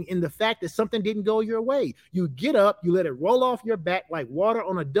wallowing in the fact that something didn't go your way. You get up, you let it roll off your back like water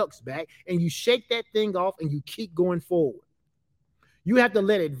on a duck's back, and you shake that thing off and you keep going forward. You have to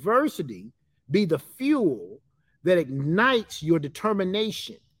let adversity be the fuel that ignites your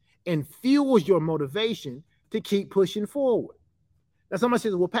determination and fuels your motivation to keep pushing forward. Now somebody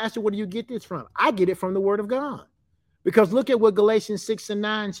says, well, Pastor, where do you get this from? I get it from the Word of God. Because look at what Galatians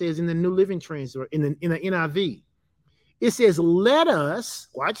 6:9 says in the New Living Translation, in the NIV. It says, let us,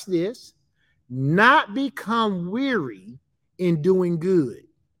 watch this, not become weary in doing good.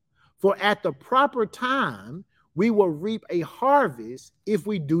 For at the proper time, we will reap a harvest if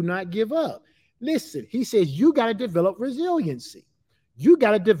we do not give up. Listen, he says, you got to develop resiliency. You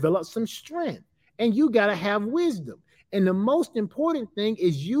got to develop some strength and you got to have wisdom. And the most important thing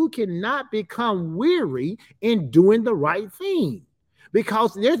is you cannot become weary in doing the right thing,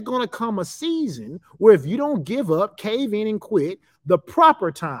 because there's going to come a season where if you don't give up, cave in, and quit, the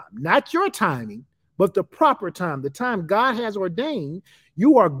proper time, not your timing, but the proper time, the time God has ordained,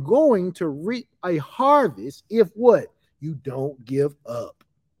 you are going to reap a harvest if what? You don't give up.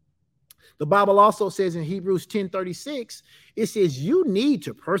 The Bible also says in Hebrews 10:36, it says you need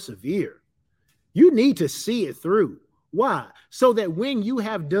to persevere. You need to see it through. Why? So that when you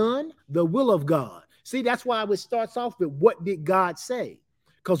have done the will of God. See, that's why it starts off with what did God say?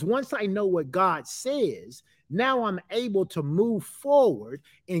 Because once I know what God says, now I'm able to move forward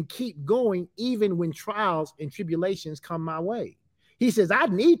and keep going even when trials and tribulations come my way. He says, I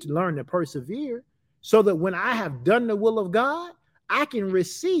need to learn to persevere so that when I have done the will of God, I can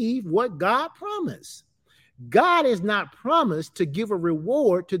receive what God promised. God is not promised to give a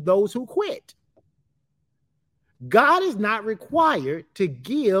reward to those who quit. God is not required to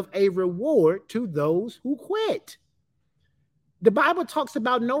give a reward to those who quit. The Bible talks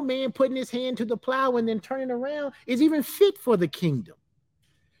about no man putting his hand to the plow and then turning around is even fit for the kingdom.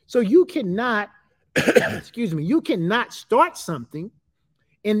 So you cannot, excuse me, you cannot start something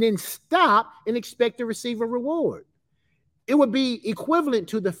and then stop and expect to receive a reward. It would be equivalent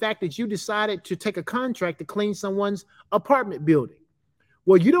to the fact that you decided to take a contract to clean someone's apartment building.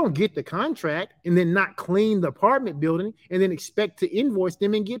 Well, you don't get the contract and then not clean the apartment building and then expect to invoice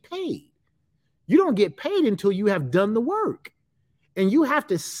them and get paid. You don't get paid until you have done the work. And you have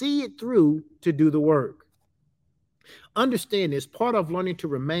to see it through to do the work. Understand this, part of learning to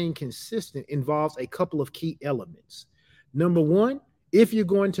remain consistent involves a couple of key elements. Number one, if you're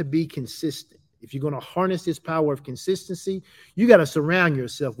going to be consistent, if you're going to harness this power of consistency, you got to surround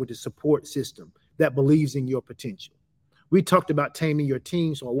yourself with a support system that believes in your potential. We talked about taming your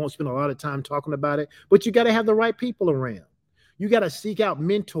team, so I won't spend a lot of time talking about it, but you got to have the right people around. You got to seek out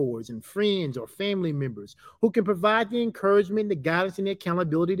mentors and friends or family members who can provide the encouragement, the guidance, and the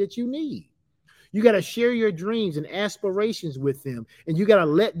accountability that you need. You got to share your dreams and aspirations with them, and you got to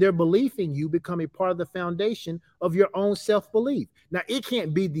let their belief in you become a part of the foundation of your own self-belief. Now, it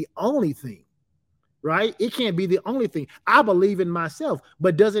can't be the only thing, right? It can't be the only thing. I believe in myself,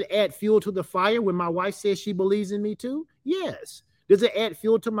 but does it add fuel to the fire when my wife says she believes in me too? Yes. Does it add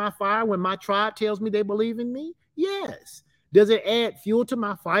fuel to my fire when my tribe tells me they believe in me? Yes. Does it add fuel to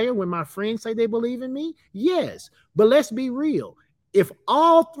my fire when my friends say they believe in me? Yes. But let's be real. If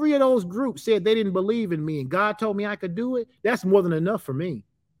all three of those groups said they didn't believe in me and God told me I could do it, that's more than enough for me.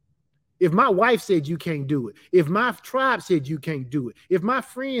 If my wife said you can't do it, if my tribe said you can't do it, if my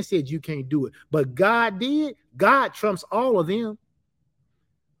friend said you can't do it, but God did, God trumps all of them.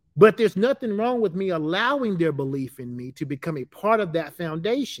 But there's nothing wrong with me allowing their belief in me to become a part of that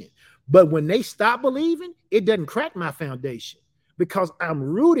foundation. But when they stop believing, it doesn't crack my foundation because I'm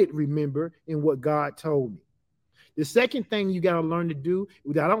rooted, remember, in what God told me. The second thing you got to learn to do,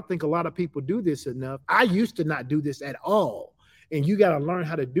 I don't think a lot of people do this enough. I used to not do this at all. And you got to learn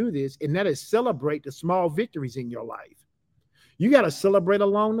how to do this. And that is celebrate the small victories in your life. You got to celebrate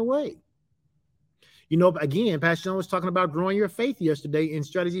along the way. You know, again, Pastor John was talking about growing your faith yesterday in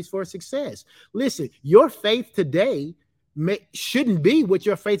strategies for success. Listen, your faith today shouldn't be what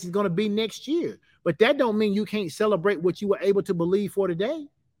your faith is going to be next year. But that don't mean you can't celebrate what you were able to believe for today.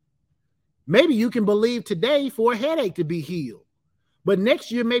 Maybe you can believe today for a headache to be healed. But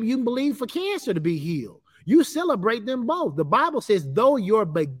next year, maybe you can believe for cancer to be healed. You celebrate them both. The Bible says, though your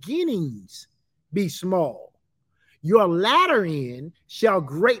beginnings be small, your latter end shall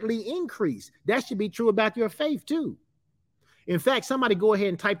greatly increase. That should be true about your faith too. In fact, somebody go ahead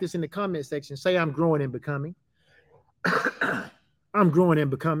and type this in the comment section. Say, I'm growing and becoming. I'm growing and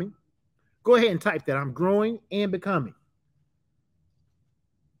becoming. Go ahead and type that. I'm growing and becoming.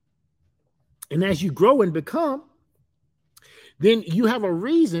 And as you grow and become, then you have a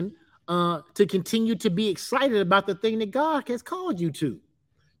reason to continue to be excited about the thing that God has called you to.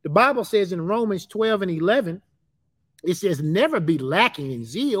 The Bible says in Romans 12:11, it says, never be lacking in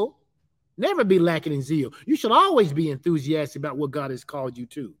zeal. Never be lacking in zeal. You should always be enthusiastic about what God has called you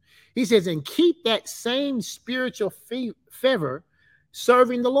to. He says, and keep that same spiritual fervor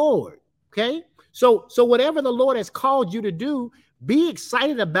serving the Lord. Okay? So whatever the Lord has called you to do, be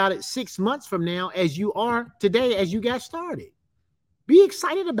excited about it 6 months from now as you are today, as you got started. Be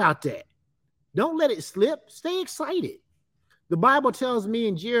excited about that. Don't let it slip. Stay excited. The Bible tells me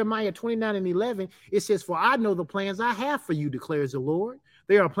in Jeremiah 29:11, it says, for I know the plans I have for you, declares the Lord.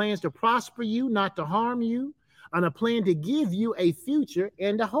 They are plans to prosper you, not to harm you, and a plan to give you a future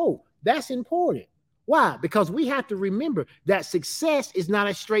and a hope. That's important. Why? Because we have to remember that success is not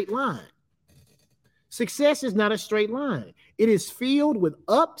a straight line. Success is not a straight line. It is filled with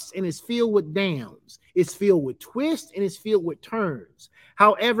ups and it's filled with downs. It's filled with twists and it's filled with turns.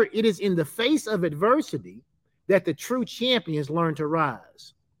 However, it is in the face of adversity that the true champions learn to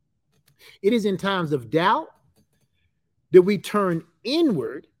rise. It is in times of doubt that we turn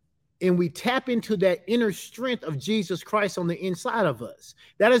inward and we tap into that inner strength of Jesus Christ on the inside of us.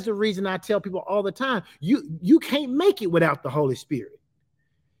 That is the reason I tell people all the time, you can't make it without the Holy Spirit.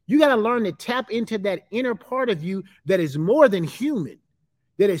 You got to learn to tap into that inner part of you that is more than human,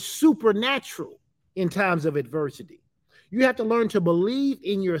 that is supernatural in times of adversity. You have to learn to believe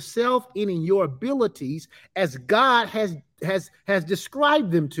in yourself and in your abilities as God has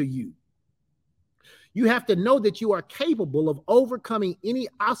described them to you. You have to know that you are capable of overcoming any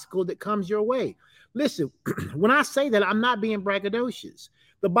obstacle that comes your way. Listen, when I say that, I'm not being braggadocious.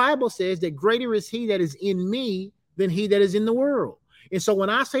 The Bible says that greater is he that is in me than he that is in the world. And so when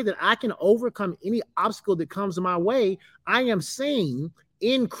I say that I can overcome any obstacle that comes my way, I am saying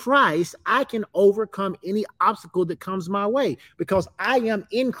in Christ, I can overcome any obstacle that comes my way because I am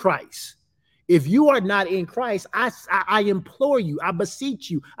in Christ. If you are not in Christ, I implore you, I beseech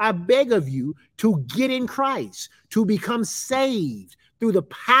you, I beg of you to get in Christ, to become saved through the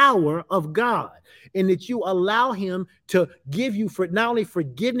power of God, and that you allow him to give you for not only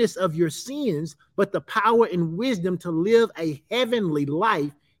forgiveness of your sins, but the power and wisdom to live a heavenly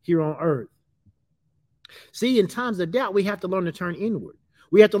life here on earth. See, in times of doubt, we have to learn to turn inward.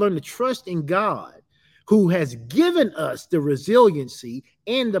 We have to learn to trust in God, who has given us the resiliency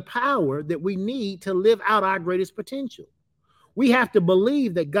and the power that we need to live out our greatest potential. We have to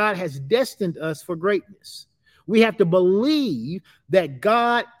believe that God has destined us for greatness. We have to believe that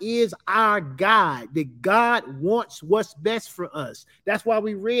God is our guide, that God wants what's best for us. That's why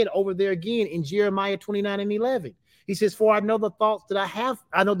we read over there again in Jeremiah 29:11. He says, for I know the thoughts that I have,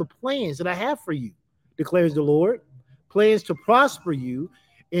 I know the plans that I have for you, declares the Lord, plans to prosper you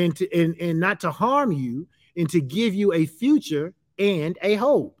and not to harm you, and to give you a future and a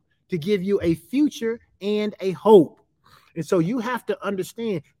hope, to give you a future and a hope. And so you have to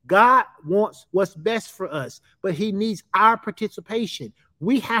understand God wants what's best for us, but he needs our participation.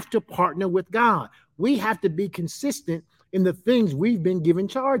 We have to partner with God. We have to be consistent in the things we've been given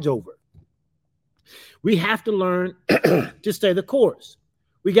charge over. We have to learn to stay the course.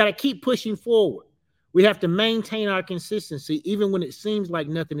 We got to keep pushing forward. We have to maintain our consistency even when it seems like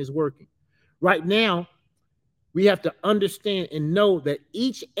nothing is working. Right now, we have to understand and know that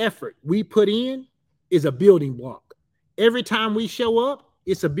each effort we put in is a building block. Every time we show up,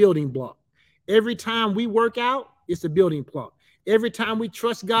 it's a building block. Every time we work out, it's a building block. Every time we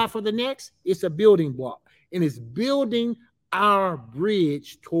trust God for the next, it's a building block. And it's building our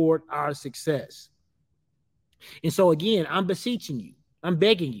bridge toward our success. And so again, I'm beseeching you. I'm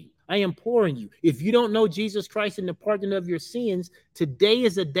begging you. I am imploring you. If you don't know Jesus Christ and the pardon of your sins, today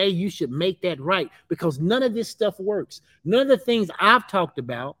is a day you should make that right, because none of this stuff works. None of the things I've talked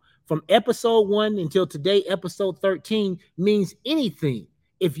about from episode 1 until today, episode 13, means anything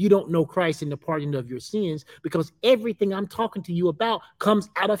if you don't know Christ and the pardon of your sins, because everything I'm talking to you about comes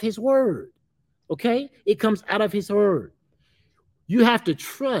out of his word. Okay? It comes out of his word. You have to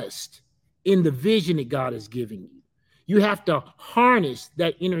trust in the vision that God is giving you. You have to harness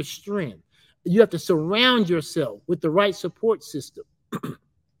that inner strength. You have to surround yourself with the right support system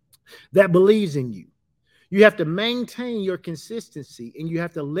that believes in you. You have to maintain your consistency, and you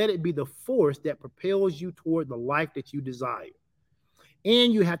have to let it be the force that propels you toward the life that you desire.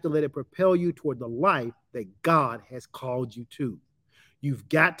 And you have to let it propel you toward the life that God has called you to. You've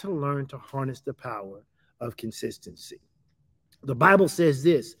got to learn to harness the power of consistency. The Bible says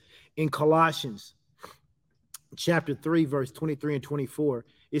this in Colossians chapter 3, verse 23 and 24.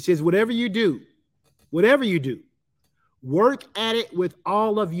 It says, whatever you do, work at it with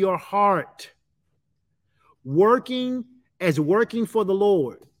all of your heart, working for the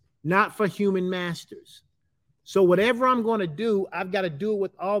Lord, not for human masters. So whatever I'm going to do, I've got to do it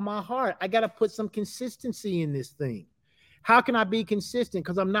with all my heart. I got to put some consistency in this thing. How can I be consistent?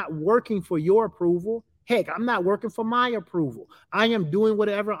 Because I'm not working for your approval. Heck, I'm not working for my approval. I am doing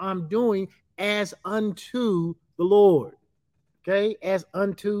whatever I'm doing as unto the Lord. Okay? As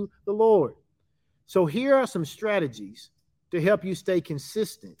unto the Lord. So here are some strategies to help you stay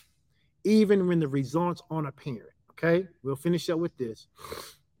consistent, even when the results aren't apparent. Okay? We'll finish up with this.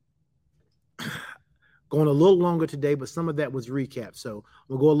 Going a little longer today, but some of that was recap. So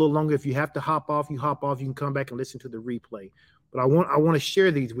we'll go a little longer. If you have to hop off, you hop off. You can come back and listen to the replay. But I want to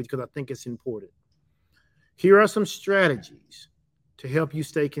share these with you because I think it's important. Here are some strategies to help you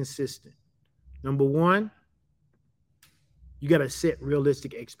stay consistent. Number one, you got to set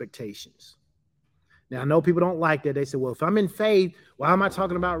realistic expectations. Now, I know people don't like that. They say, well, if I'm in faith, why am I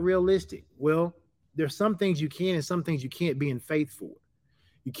talking about realistic? Well, there's some things you can and some things you can't be in faith for.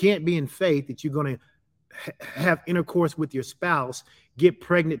 You can't be in faith that you're going to have intercourse with your spouse, get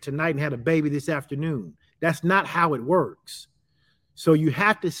pregnant tonight, and have a baby this afternoon. That's not how it works. So you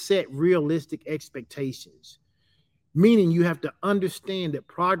have to set realistic expectations, meaning you have to understand that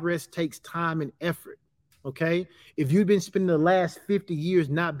progress takes time and effort. Okay. If you've been spending the last 50 years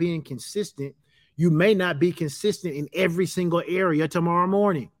not being consistent, you may not be consistent in every single area tomorrow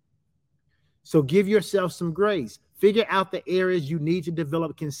morning. So give yourself some grace. Figure out the areas you need to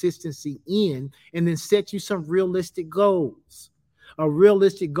develop consistency in, and then set you some realistic goals. A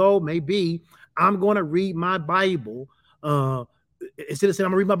realistic goal may be, I'm going to read my Bible. Instead of saying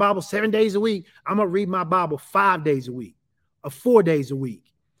I'm going to read my Bible 7 days a week, I'm going to read my Bible 5 days a week or 4 days a week.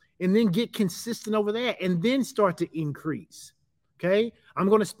 And then get consistent over that and then start to increase. Okay. I'm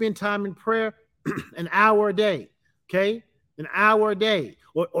going to spend time in prayer an hour a day. Okay. An hour a day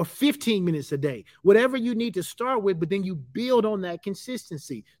or 15 minutes a day, whatever you need to start with, but then you build on that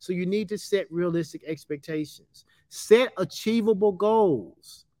consistency. So you need to set realistic expectations, set achievable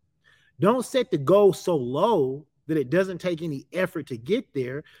goals. Don't set the goal so low that it doesn't take any effort to get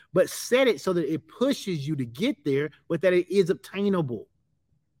there, but set it so that it pushes you to get there, but that it is obtainable.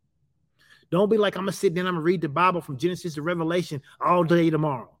 Don't be like, I'm going to sit down, I'm going to read the Bible from Genesis to Revelation all day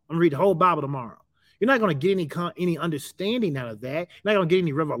tomorrow. I'm going to read the whole Bible tomorrow. You're not going to get any understanding out of that. You're not going to get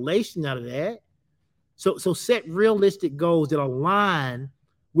any revelation out of that. So set realistic goals that align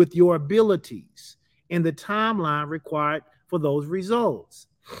with your abilities and the timeline required for those results.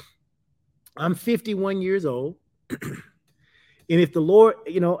 I'm 51 years old. And if the Lord,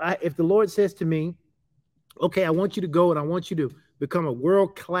 if the Lord says to me, okay, I want you to go and I want you to become a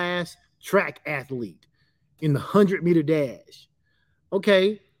world-class track athlete in the 100-meter dash.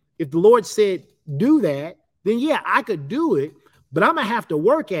 Okay, if the Lord said do that, then yeah, I could do it, but I'm going to have to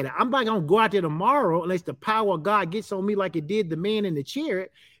work at it. I'm not going to go out there tomorrow unless the power of God gets on me like it did the man in the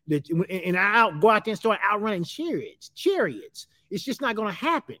chariot, and I go out there and start outrunning chariots. It's just not going to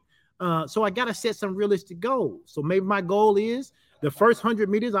happen. So I got to set some realistic goals. So maybe my goal is the first 100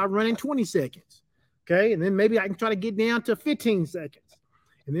 meters I run in 20 seconds. Okay, and then maybe I can try to get down to 15 seconds.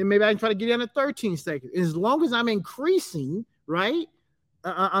 And then maybe I can try to get down to 13 seconds. And as long as I'm increasing, right,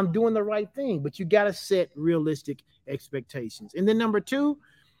 I'm doing the right thing. But you got to set realistic expectations. And then number two,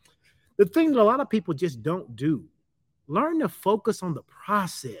 the thing that a lot of people just don't do, learn to focus on the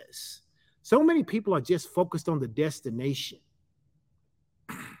process. So many people are just focused on the destination.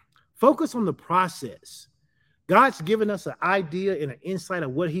 Focus on the process. God's given us an idea and an insight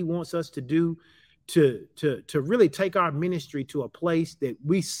of what he wants us to do to really take our ministry to a place that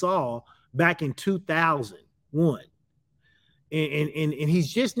we saw back in 2001. And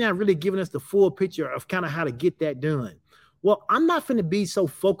he's just now really giving us the full picture of kind of how to get that done. Well, I'm not going to be so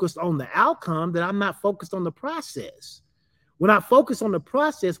focused on the outcome that I'm not focused on the process. When I focus on the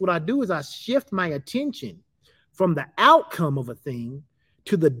process, what I do is I shift my attention from the outcome of a thing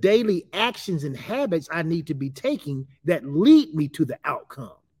to the daily actions and habits I need to be taking that lead me to the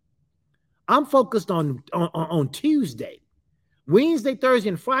outcome. I'm focused on Tuesday. Wednesday, Thursday,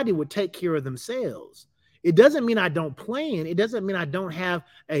 and Friday would take care of themselves. It doesn't mean I don't plan. It doesn't mean I don't have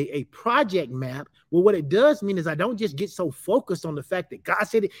a project map. Well, what it does mean is I don't just get so focused on the fact that God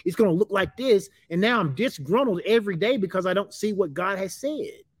said it's going to look like this, and now I'm disgruntled every day because I don't see what God has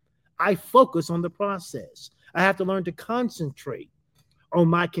said. I focus on the process. I have to learn to concentrate on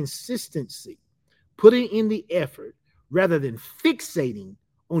my consistency, putting in the effort rather than fixating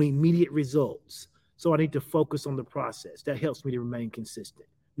on immediate results. So I need to focus on the process. That helps me to remain consistent.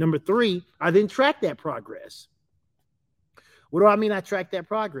 Number three, I then track that progress. What do I mean I track that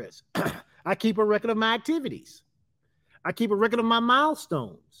progress? I keep a record of my activities. I keep a record of my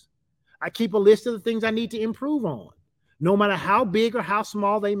milestones. I keep a list of the things I need to improve on, no matter how big or how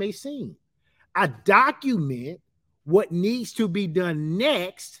small they may seem. I document what needs to be done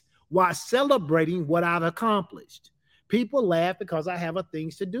next while celebrating what I've accomplished. People laugh because I have a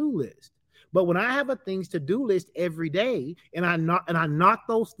things to do list. But when I have a things to do list every day and I knock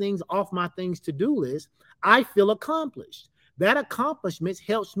those things off my things to do list, I feel accomplished. That accomplishment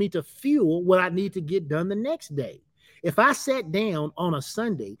helps me to fuel what I need to get done the next day. If I sat down on a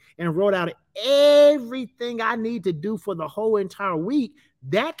Sunday and wrote out everything I need to do for the whole entire week,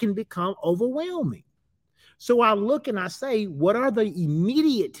 that can become overwhelming. So I look and I say, what are the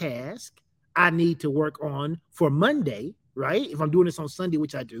immediate tasks I need to work on for Monday, right? If I'm doing this on Sunday,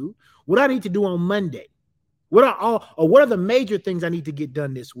 which I do, what I need to do on Monday. What are the major things I need to get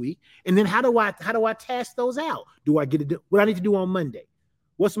done this week? And then how do I task those out? Do I get it? What I need to do on Monday?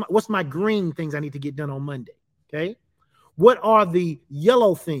 What's my green things I need to get done on Monday? Okay. What are the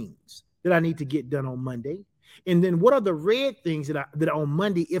yellow things that I need to get done on Monday? And then what are the red things that on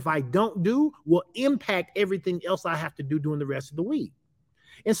Monday, if I don't do, will impact everything else I have to do during the rest of the week?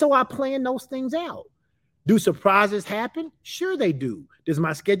 And so I plan those things out. Do surprises happen? Sure they do. Does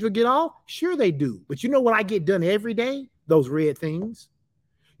my schedule get off? Sure they do. But you know what I get done every day? Those red things.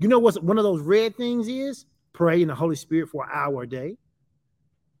 You know what one of those red things is? Pray in the Holy Spirit for an hour a day.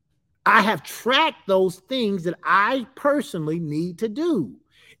 I have tracked those things that I personally need to do.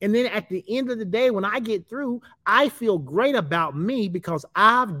 And then at the end of the day, when I get through, I feel great about me because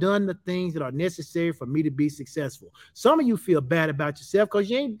I've done the things that are necessary for me to be successful. Some of you feel bad about yourself because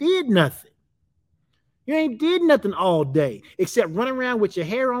you ain't did nothing. You ain't did nothing all day except running around with your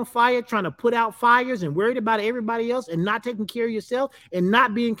hair on fire, trying to put out fires and worried about everybody else and not taking care of yourself and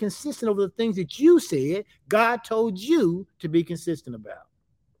not being consistent over the things that you said God told you to be consistent about.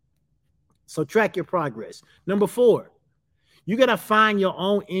 So track your progress. Number 4, you got to find your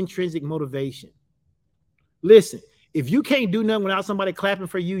own intrinsic motivation. Listen, if you can't do nothing without somebody clapping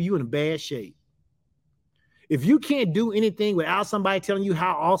for you, you're in bad shape. If you can't do anything without somebody telling you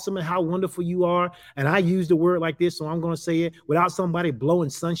how awesome and how wonderful you are, and I use the word like this, so I'm going to say it, without somebody blowing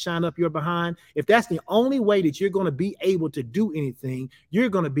sunshine up your behind, if that's the only way that you're going to be able to do anything, you're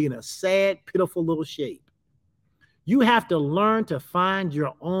going to be in a sad, pitiful little shape. You have to learn to find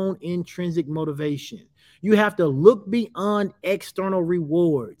your own intrinsic motivation. You have to look beyond external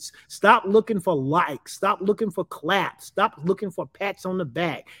rewards. Stop looking for likes. Stop looking for claps. Stop looking for pats on the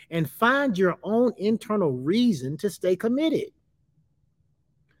back and find your own internal reason to stay committed.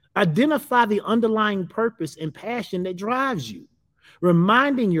 Identify the underlying purpose and passion that drives you,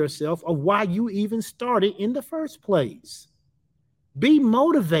 reminding yourself of why you even started in the first place. Be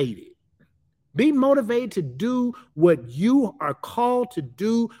motivated. Be motivated to do what you are called to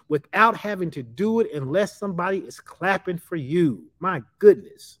do without having to do it unless somebody is clapping for you. My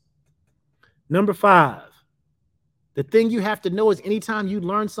goodness. Number 5, the thing you have to know is anytime you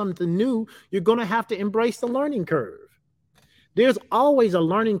learn something new, you're going to have to embrace the learning curve. There's always a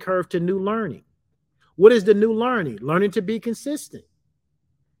learning curve to new learning. What is the new learning? Learning to be consistent.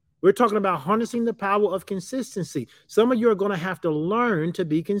 We're talking about harnessing the power of consistency. Some of you are going to have to learn to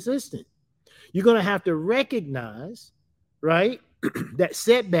be consistent. You're going to have to recognize, right, that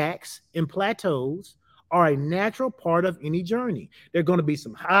setbacks and plateaus are a natural part of any journey. There are going to be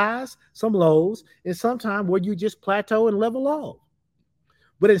some highs, some lows, and sometimes where you just plateau and level off.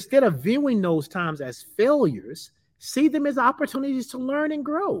 But instead of viewing those times as failures, see them as opportunities to learn and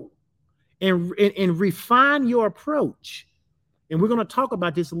grow and refine your approach. And we're going to talk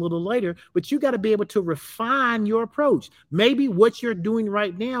about this a little later, but you got to be able to refine your approach. Maybe what you're doing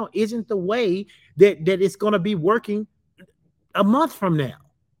right now isn't the way that it's going to be working a month from now.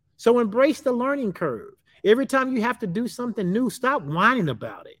 So embrace the learning curve. Every time you have to do something new, stop whining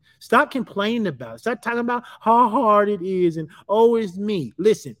about it. Stop complaining about it. Stop talking about how hard it is and, oh, it's me.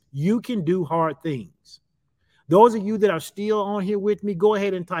 Listen, you can do hard things. Those of you that are still on here with me, go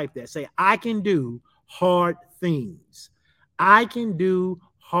ahead and type that. Say, I can do hard things. I can do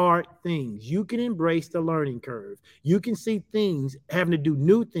hard things. You can embrace the learning curve. You can see things, having to do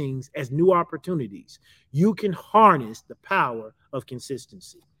new things as new opportunities. You can harness the power of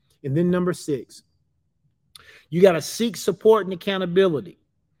consistency. And then number 6, you got to seek support and accountability.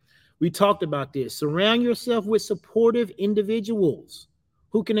 We talked about this. Surround yourself with supportive individuals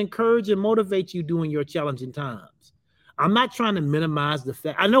who can encourage and motivate you during your challenging times. I'm not trying to minimize the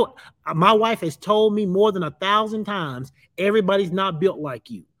fact. I know my wife has told me more than 1,000 times, everybody's not built like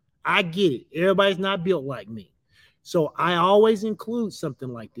you. I get it. Everybody's not built like me. So I always include something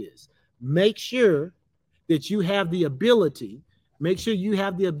like this. Make sure that you have the ability,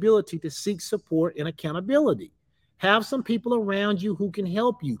 to seek support and accountability. Have some people around you who can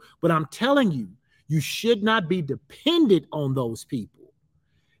help you. But I'm telling you, you should not be dependent on those people.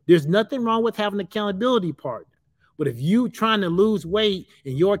 There's nothing wrong with having an accountability partner. But if you trying to lose weight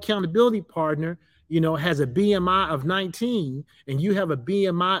and your accountability partner, has a BMI of 19 and you have a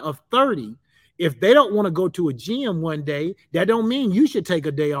BMI of 30, if they don't want to go to a gym one day, that don't mean you should take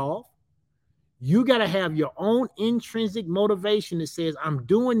a day off. You got to have your own intrinsic motivation that says, I'm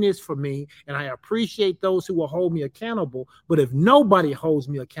doing this for me, and I appreciate those who will hold me accountable. But if nobody holds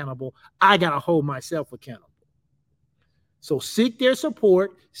me accountable, I got to hold myself accountable. So seek their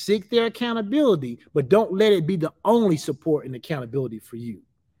support, seek their accountability, but don't let it be the only support and accountability for you.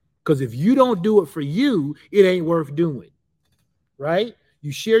 Because if you don't do it for you, it ain't worth doing, right?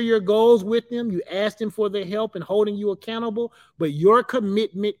 You share your goals with them. You ask them for their help and holding you accountable. But your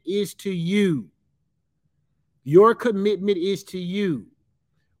commitment is to you. Your commitment is to you.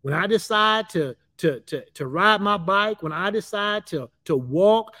 When I decide to ride my bike, when I decide to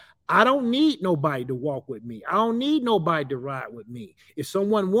walk, I don't need nobody to walk with me. I don't need nobody to ride with me. If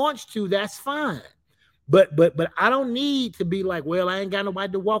someone wants to, that's fine. But I don't need to be like, well, I ain't got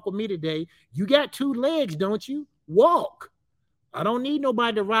nobody to walk with me today. You got two legs, don't you? Walk. I don't need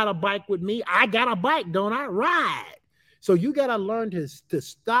nobody to ride a bike with me. I got a bike, don't I? Ride. So you got to learn to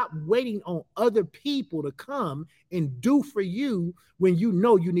stop waiting on other people to come and do for you when you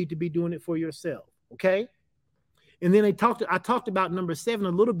know you need to be doing it for yourself. Okay. And then I talked about number 7 a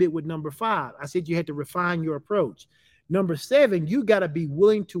little bit with number 5. I said you had to refine your approach. Number 7, you got to be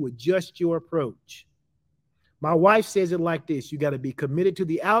willing to adjust your approach. My wife says it like this: you got to be committed to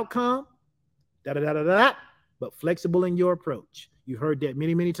the outcome, but flexible in your approach. You heard that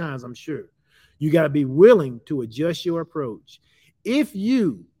many, many times, I'm sure. You got to be willing to adjust your approach. If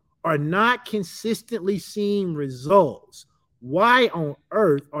you are not consistently seeing results, why on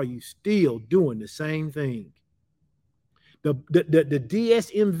earth are you still doing the same thing? The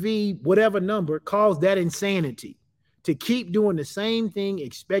DSMV, whatever number, calls that insanity, to keep doing the same thing,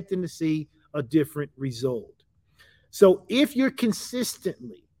 expecting to see a different result. So if you're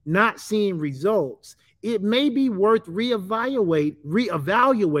consistently not seeing results, it may be worth reevaluating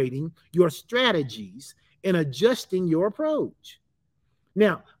your strategies and adjusting your approach.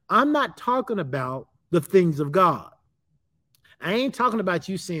 Now, I'm not talking about the things of God. I ain't talking about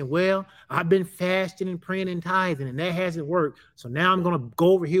you saying, well, I've been fasting and praying and tithing and that hasn't worked, so now I'm going to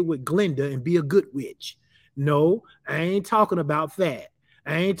go over here with Glenda and be a good witch. No, I ain't talking about that.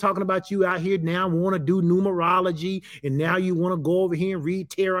 I ain't talking about you out here now want to do numerology, and now you want to go over here and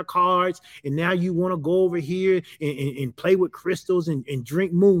read tarot cards, and now you want to go over here and play with crystals and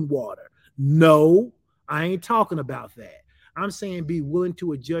drink moon water. No, I ain't talking about that. I'm saying be willing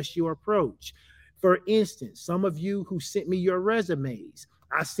to adjust your approach. For instance, some of you who sent me your resumes,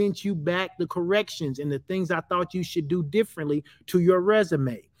 I sent you back the corrections and the things I thought you should do differently to your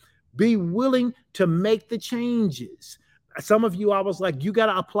resume. Be willing to make the changes. Some of you, I was like, you got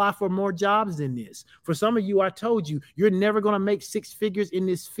to apply for more jobs than this. For some of you, I told you, you're never going to make 6 figures in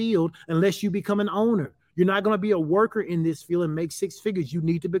this field unless you become an owner. You're not going to be a worker in this field and make 6 figures. You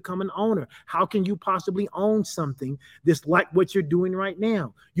need to become an owner. How can you possibly own something that's like what you're doing right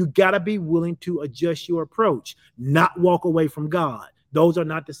now? You got to be willing to adjust your approach, not walk away from God. Those are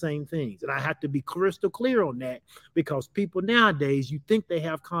not the same things. And I have to be crystal clear on that, because people nowadays, you think they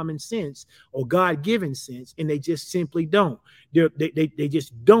have common sense or God-given sense, and they just simply don't. They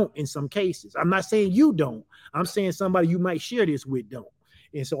just don't in some cases. I'm not saying you don't. I'm saying somebody you might share this with don't.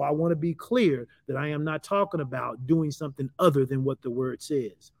 And so I want to be clear that I am not talking about doing something other than what the word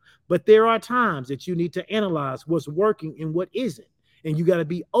says. But there are times that you need to analyze what's working and what isn't. And you got to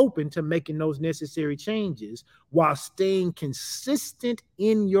be open to making those necessary changes while staying consistent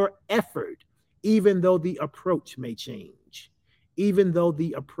in your effort, even though the approach may change. Even though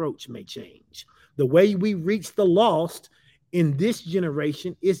the approach may change. The way we reach the lost in this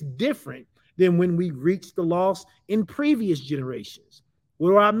generation is different than when we reached the lost in previous generations. What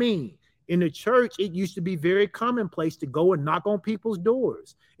do I mean? In the church, it used to be very commonplace to go and knock on people's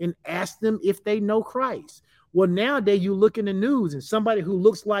doors and ask them if they know Christ. Well, nowadays you look in the news and somebody who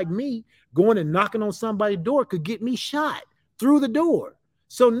looks like me going and knocking on somebody's door could get me shot through the door.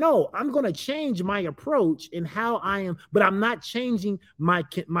 So no, I'm going to change my approach in how I am, but I'm not changing my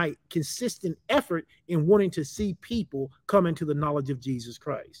consistent effort in wanting to see people come into the knowledge of Jesus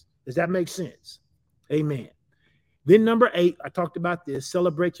Christ. Does that make sense? Amen. Then number 8, I talked about this.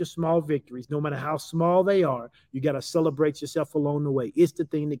 Celebrate your small victories. No matter how small they are, you got to celebrate yourself along the way. It's the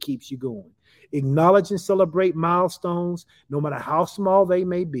thing that keeps you going. Acknowledge and celebrate milestones, no matter how small they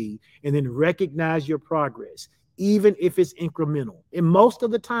may be, and then recognize your progress, even if it's incremental. And most of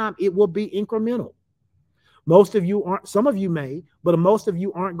the time, it will be incremental. Most of you aren't, some of you may, but most of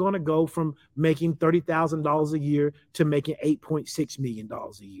you aren't going to go from making $30,000 a year to making $8.6 million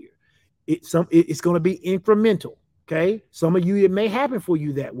a year. It's going to be incremental. Okay. Some of you, it may happen for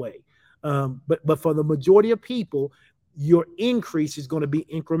you that way. But for the majority of people, your increase is going to be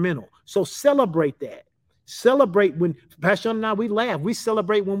incremental. So celebrate that. Celebrate when Pastor Sean and I, we laugh. We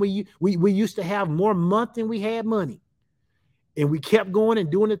celebrate when we used to have more month than we had money. And we kept going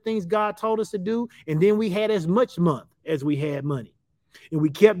and doing the things God told us to do. And then we had as much month as we had money. And we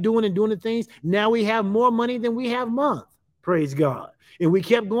kept doing the things. Now we have more money than we have month. Praise God. And we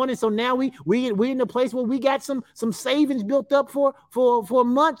kept going. And so now we in a place where we got some savings built up for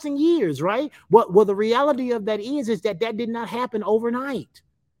months and years, right? Well, the reality of that is that did not happen overnight.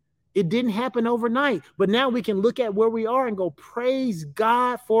 It didn't happen overnight, but now we can look at where we are and go, praise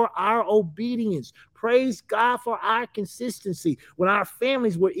God for our obedience. Praise God for our consistency. When our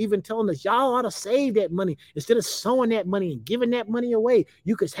families were even telling us, y'all ought to save that money instead of sowing that money and giving that money away.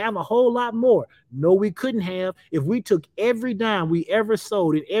 You could have a whole lot more. No, we couldn't have. If we took every dime we ever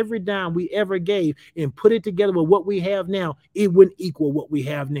sold and every dime we ever gave and put it together with what we have now, it wouldn't equal what we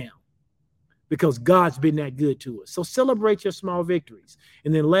have now, because God's been that good to us. So celebrate your small victories.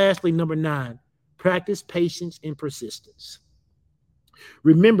 And then lastly, number 9, practice patience and persistence.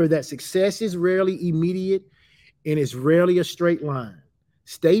 Remember that success is rarely immediate and it's rarely a straight line.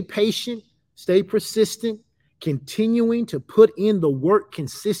 Stay patient, stay persistent, continuing to put in the work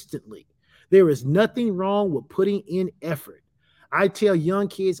consistently. There is nothing wrong with putting in effort. I tell young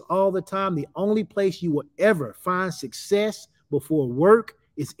kids all the time, the only place you will ever find success before work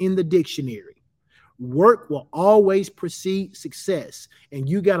is in the dictionary. Work will always precede success. And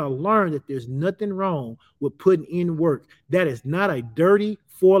you got to learn that there's nothing wrong with putting in work. That is not a dirty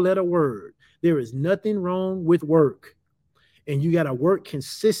 4-letter word. There is nothing wrong with work. And you got to work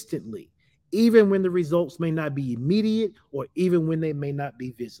consistently, even when the results may not be immediate or even when they may not be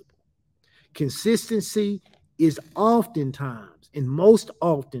visible. Consistency is oftentimes, and most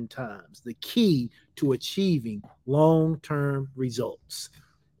oftentimes, the key to achieving long-term results.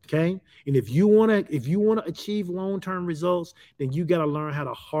 Okay. And if you want to achieve long-term results, then you got to learn how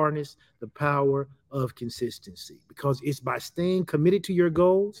to harness the power of consistency, because it's by staying committed to your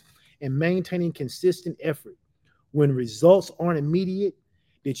goals and maintaining consistent effort when results aren't immediate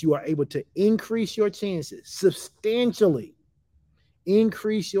that you are able to increase your chances substantially,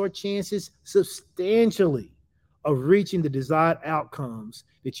 of reaching the desired outcomes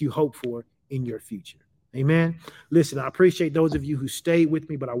that you hope for in your future. Amen. Listen, I appreciate those of you who stayed with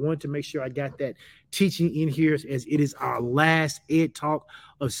me, but I wanted to make sure I got that teaching in here as it is our last Ed Talk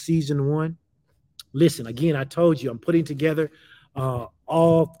of season 1. Listen, again, I told you I'm putting together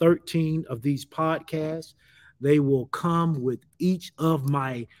all 13 of these podcasts. They will come with each of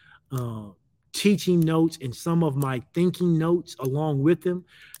my uh, teaching notes and some of my thinking notes along with them,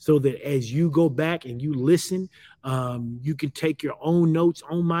 so that as you go back and you listen, you can take your own notes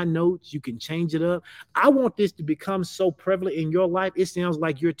on my notes. You can change it up. I want this to become so prevalent in your life, it sounds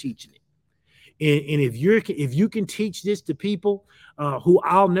like you're teaching it. And if you can teach this to people who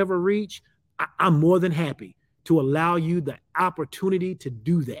I'll never reach, I'm more than happy to allow you the opportunity to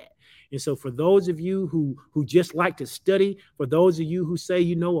do that. And so for those of you who just like to study, for those of you who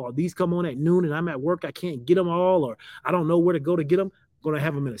say, oh, these come on at noon and I'm at work, I can't get them all, or I don't know where to go to get them, I'm going to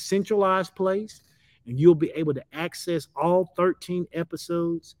have them in a centralized place, and you'll be able to access all 13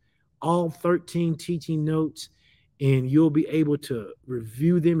 episodes, all 13 teaching notes, and you'll be able to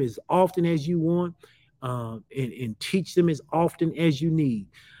review them as often as you want, and teach them as often as you need.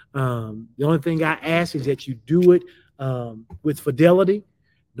 The only thing I ask is that you do it with fidelity.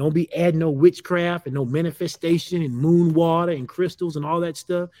 Don't be adding no witchcraft and no manifestation and moon water and crystals and all that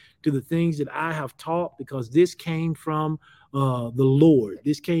stuff to the things that I have taught, because this came from the Lord.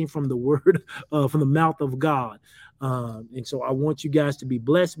 This came from the word, from the mouth of God. And so I want you guys to be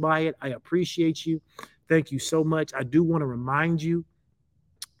blessed by it. I appreciate you. Thank you so much. I do want to remind you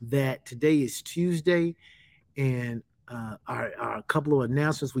that today is Tuesday, and our couple of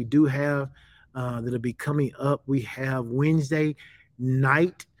announcements we do have that'll be coming up. We have Wednesday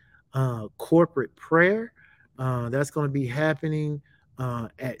night corporate prayer. That's going to be happening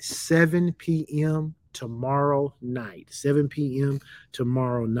at 7 p.m. tomorrow night. 7 p.m.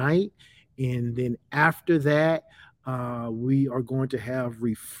 tomorrow night. And then after that, we are going to have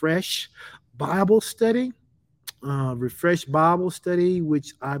Refresh Bible Study. Refresh Bible Study,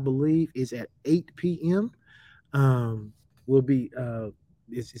 which I believe is at 8 p.m. Will be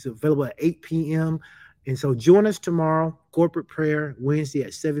it's available at 8 p.m. And so join us tomorrow, corporate prayer, Wednesday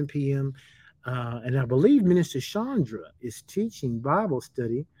at 7 p.m. And I believe Minister Chandra is teaching Bible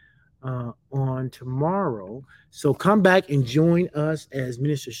study on tomorrow. So come back and join us as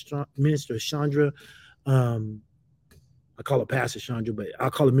Minister Chandra. I call her Pastor Chandra, but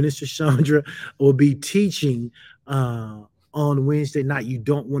I'll call her Minister Chandra, will be teaching on Wednesday night. You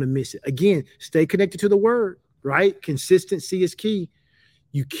don't want to miss it. Again, stay connected to the word, right? Consistency is key.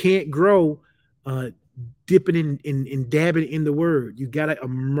 You can't grow dipping in dabbing in the word. You got to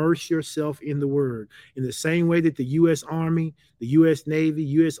immerse yourself in the word. In the same way that the U.S. Army, the U.S. Navy,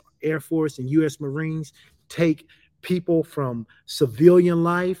 U.S. Air Force, and U.S. Marines take people from civilian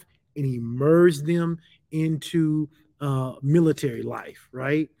life and immerse them into military life,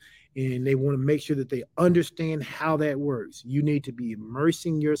 right? And they want to make sure that they understand how that works. You need to be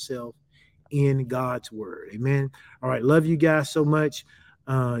immersing yourself in God's word. Amen. All right. Love you guys so much.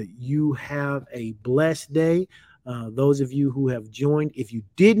 You have a blessed day. Those of you who have joined, if you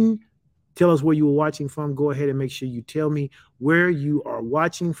didn't tell us where you were watching from, go ahead and make sure you tell me where you are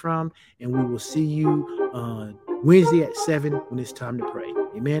watching from, and we will see you Wednesday at 7 when it's time to pray.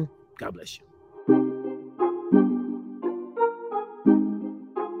 Amen. God bless you.